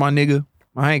friends, my nigga.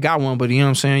 I ain't got one, but you know what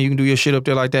I'm saying? You can do your shit up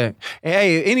there like that. And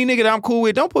hey, any nigga that I'm cool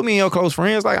with, don't put me in your close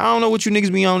friends. Like, I don't know what you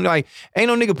niggas be on. Like, ain't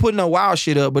no nigga putting no wild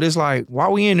shit up, but it's like, why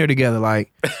we in there together?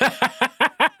 Like,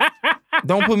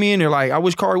 don't put me in there. Like, I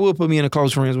wish Kari would put me in the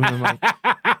close friends with him. Like,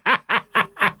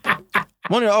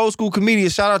 one of the old school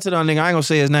comedians, shout out to that nigga, I ain't gonna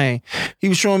say his name. He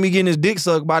was showing me getting his dick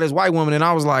sucked by this white woman, and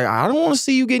I was like, I didn't want to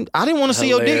see your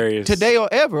dick today or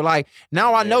ever. Like,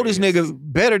 now I know this nigga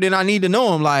better than I need to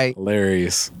know him. Like,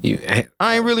 hilarious.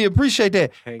 I ain't really appreciate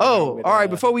that. Oh, all right,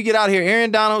 before we get out of here,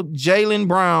 Aaron Donald, Jaylen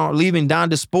Brown leaving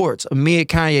Donda Sports amid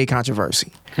Kanye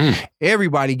controversy.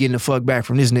 Everybody getting the fuck back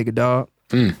from this nigga, dog.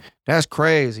 That's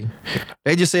crazy.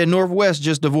 They just said Northwest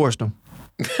just divorced him.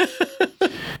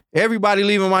 Everybody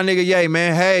leaving my nigga Ye,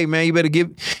 man. Hey, man, you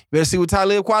better see what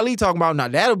Talib Kweli talking about. Now,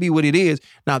 that'll be what it is.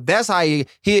 Now, that's how he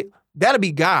hit. That'll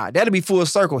be God. That'll be full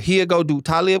circle. He'll go do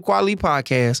Talib Kweli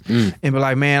podcast and be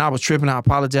like, man, I was tripping. I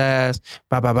apologize.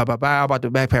 Bye, about the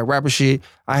backpack rapper shit.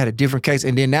 I had a different case.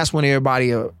 And then that's when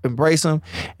everybody embrace him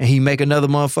and he make another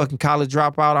motherfucking college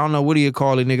dropout. I don't know what he'll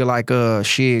call it, nigga, like,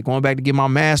 shit, going back to get my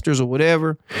master's or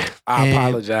whatever. I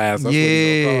apologize. That's what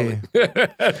he gonna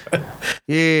call it.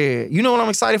 Yeah. You know what I'm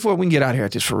excited for? We can get out of here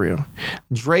at this for real.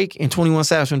 Drake and 21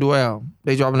 Savage from do album.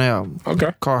 They dropping an album.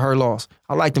 Okay. Called Her Loss.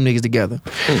 I like them niggas together.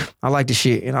 I like the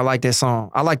shit, and I like that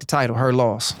song. I like the title, Her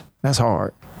Loss. That's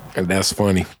hard. And that's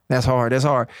funny. That's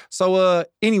hard. So,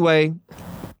 anyway,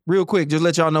 real quick, just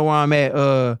let y'all know where I'm at.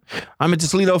 I'm at the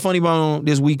Toledo Funny Bone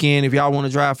this weekend. If y'all want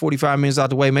to drive 45 minutes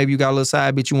out the way, maybe you got a little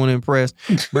side bitch you want to impress,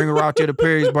 bring her out there to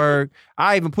Perrysburg.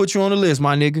 I even put you on the list,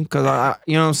 my nigga, because I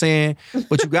you know what I'm saying?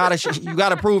 But you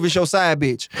gotta prove it's your side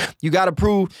bitch. You gotta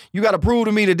prove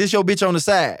to me that this your bitch on the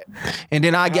side. And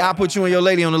then I put you and your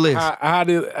lady on the list. How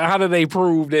do they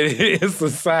prove that it's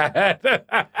the side?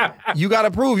 You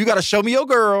gotta prove. You gotta show me your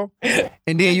girl,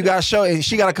 and then you gotta show. And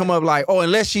she gotta come up like, oh,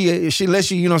 unless she, you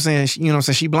know what I'm saying? She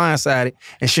blindsided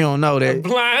and she don't know that.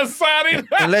 Blindsided.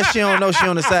 Unless she don't know she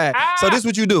on the side. So this is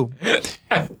what you do.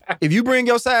 If you bring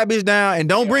your side bitch down and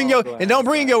don't bring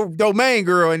your main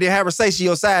girl and then have her say she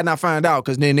your side and I find out,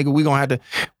 because then nigga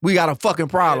we got a fucking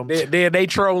problem. They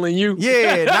trolling you.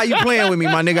 Yeah, now you playing with me,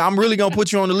 my nigga. I'm really gonna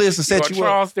put you on the list and set you up.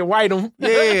 Charleston White them.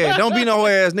 Yeah, don't be no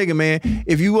ass nigga, man.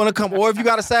 If you wanna come, or if you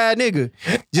got a side nigga,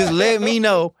 just let me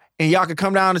know. And y'all can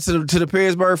come down to the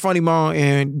Perrysburg Funny Bone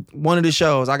and one of the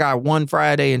shows. I got 1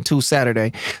 Friday and 2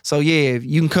 Saturday. So yeah, if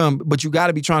you can come, but you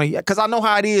gotta be trying to, because I know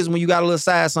how it is when you got a little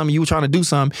side something, you trying to do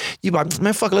something. You be like,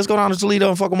 man, fuck it, let's go down to Toledo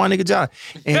and fuck with my nigga Josh.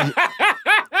 And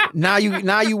now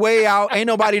you way out. Ain't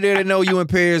nobody there to know you in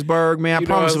Perrysburg, man. I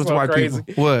promise you, it's white people.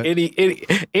 What?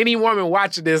 Any woman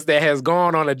watching this that has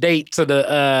gone on a date to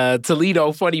the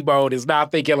Toledo Funny Bone is now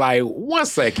thinking like, 1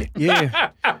 second.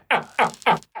 Yeah.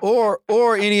 Or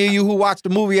any of you who watched the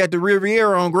movie at the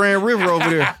Riviera on Grand River over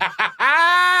there.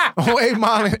 Oh, 8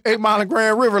 Mile and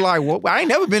Grand River, like, well, I ain't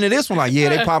never been to this one. Like, yeah,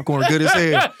 they popcorn good as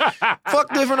hell.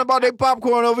 Fuck different about they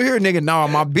popcorn over here, nigga. No,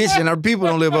 my bitch and her people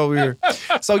don't live over here.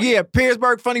 So yeah,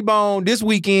 Perrysburg Funny Bone this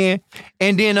weekend.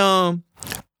 And then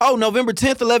November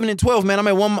 10th, 11th, and 12th, man. I'm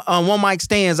at One Mic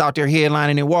Stands out there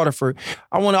headlining in Waterford.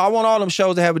 I want all them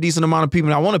shows to have a decent amount of people,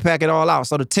 and I want to pack it all out.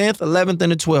 So the 10th, 11th,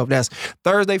 and the 12th. That's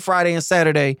Thursday, Friday, and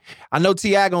Saturday. I know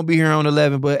T.I. gonna be here on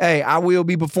 11th, but hey, I will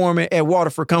be performing at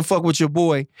Waterford. Come fuck with your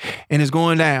boy, and it's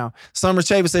going down. Summer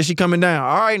Chavis says she coming down.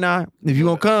 All right, now, if you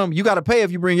gonna come, you gotta pay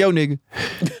if you bring your nigga.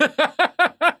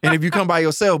 And if you come by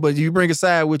yourself, but if you bring a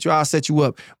side with you, I'll set you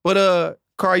up. But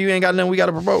Carl, you ain't got nothing we got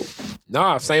to promote.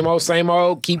 Nah, same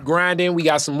old. Keep grinding. We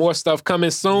got some more stuff coming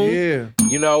soon. Yeah.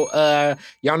 You know,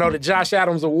 y'all know the Josh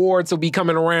Adams Awards will be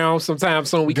coming around sometime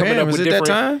soon. We coming up with different.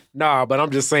 That time? Nah, but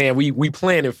I'm just saying we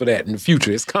planning for that in the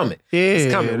future. It's coming. Yeah,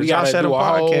 it's coming. We got to do a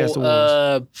podcast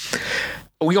awards.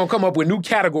 We gonna come up with new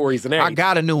categories and everything. I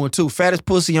got a new one too. Fattest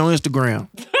pussy on Instagram.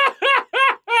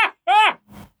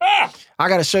 I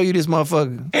gotta show you this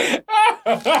motherfucker.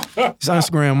 It's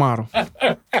Instagram model.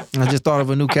 I just thought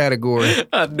of a new category.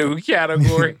 A new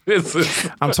category.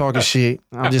 I'm talking shit.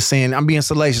 I'm just saying. I'm being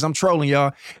salacious. I'm trolling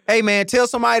y'all. Hey, man, tell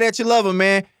somebody that you love them,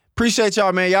 man. Appreciate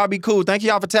y'all, man. Y'all be cool. Thank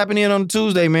y'all for tapping in on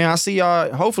Tuesday, man. I'll see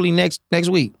y'all hopefully next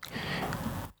week.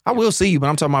 I will see you, but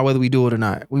I'm talking about whether we do it or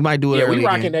not. We might do it early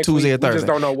again, Tuesday or Thursday. We just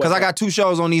don't know what. Because I got 2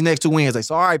 shows on these next 2 Wednesdays.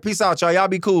 So, all right, peace out, y'all. Y'all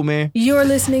be cool, man. You're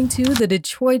listening to the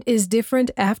Detroit is Different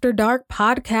After Dark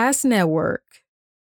Podcast Network.